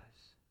our lives.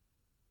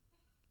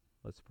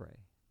 Let's pray.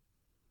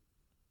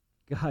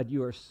 God,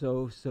 you are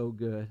so, so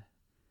good.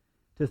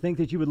 To think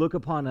that you would look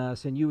upon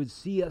us and you would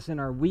see us in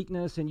our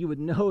weakness, and you would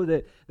know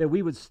that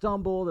we would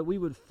stumble, that we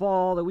would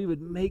fall, that we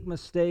would make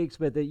mistakes,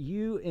 but that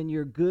you in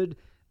your good,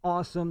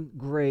 awesome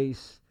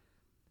grace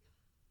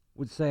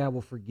would say, I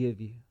will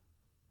forgive you.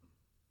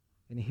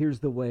 And here's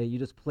the way. You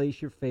just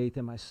place your faith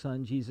in my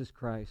Son, Jesus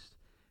Christ,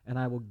 and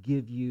I will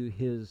give you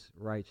His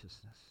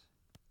righteousness.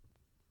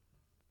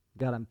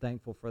 God, I'm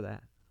thankful for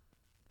that.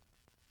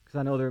 Because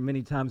I know there are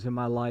many times in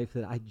my life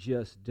that I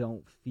just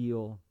don't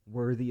feel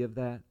worthy of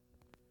that.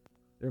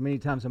 There are many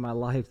times in my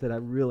life that I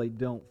really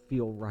don't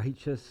feel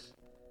righteous,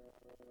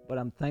 but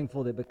I'm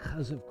thankful that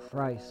because of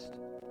Christ,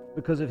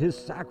 because of His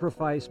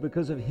sacrifice,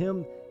 because of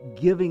Him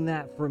giving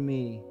that for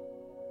me,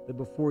 that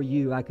before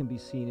you I can be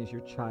seen as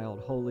your child,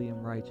 holy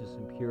and righteous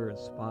and pure and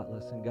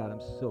spotless. And God,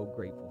 I'm so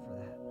grateful for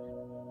that.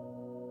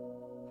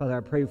 Father, I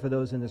pray for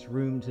those in this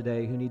room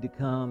today who need to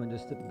come and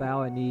just to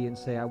bow a knee and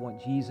say, I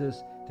want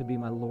Jesus to be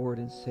my Lord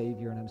and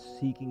Savior, and I'm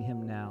seeking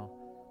Him now.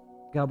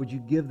 God, would you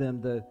give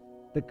them the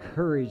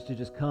courage to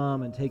just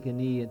come and take a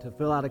knee and to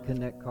fill out a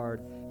connect card.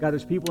 God,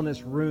 there's people in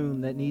this room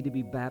that need to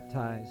be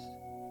baptized.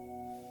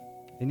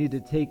 They need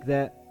to take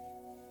that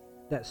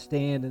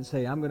stand and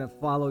say, I'm going to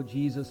follow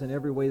Jesus in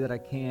every way that I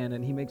can.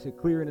 And He makes it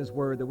clear in His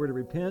Word that we're to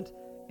repent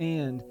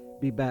and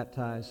be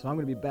baptized. So I'm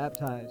going to be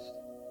baptized.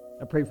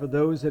 I pray for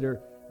those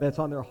that's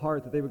on their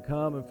heart that they would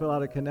come and fill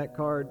out a connect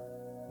card,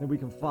 and we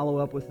can follow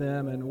up with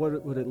them. And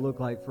what would it look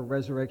like for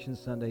Resurrection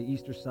Sunday,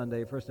 Easter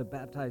Sunday, for us to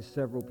baptize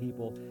several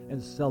people and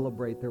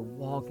celebrate their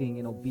walking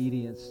in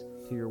obedience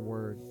to your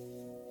word.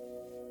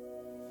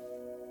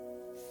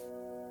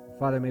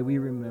 Father, may we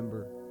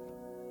remember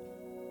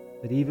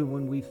that even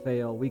when we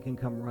fail, we can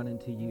come running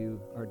to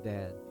you, our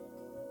dad.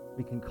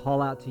 We can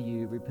call out to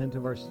you, repent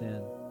of our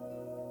sin,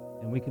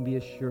 and we can be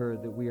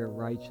assured that we are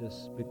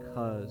righteous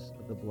because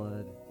of the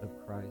blood of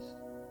Christ.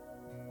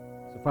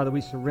 So, Father,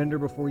 we surrender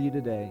before you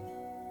today.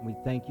 We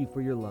thank you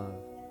for your love.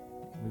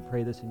 And we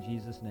pray this in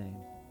Jesus' name.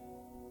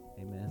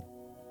 Amen.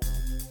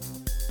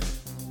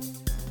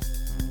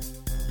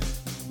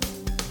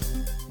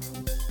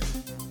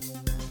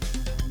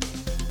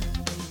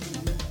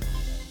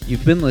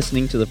 You've been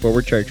listening to the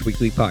Forward Church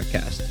Weekly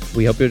Podcast.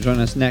 We hope you'll join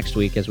us next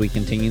week as we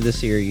continue the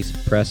series,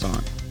 Press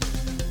On.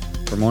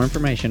 For more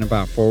information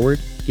about Forward,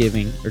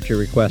 giving, or to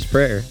request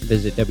prayer,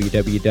 visit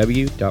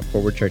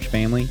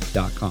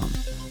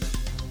www.forwardchurchfamily.com.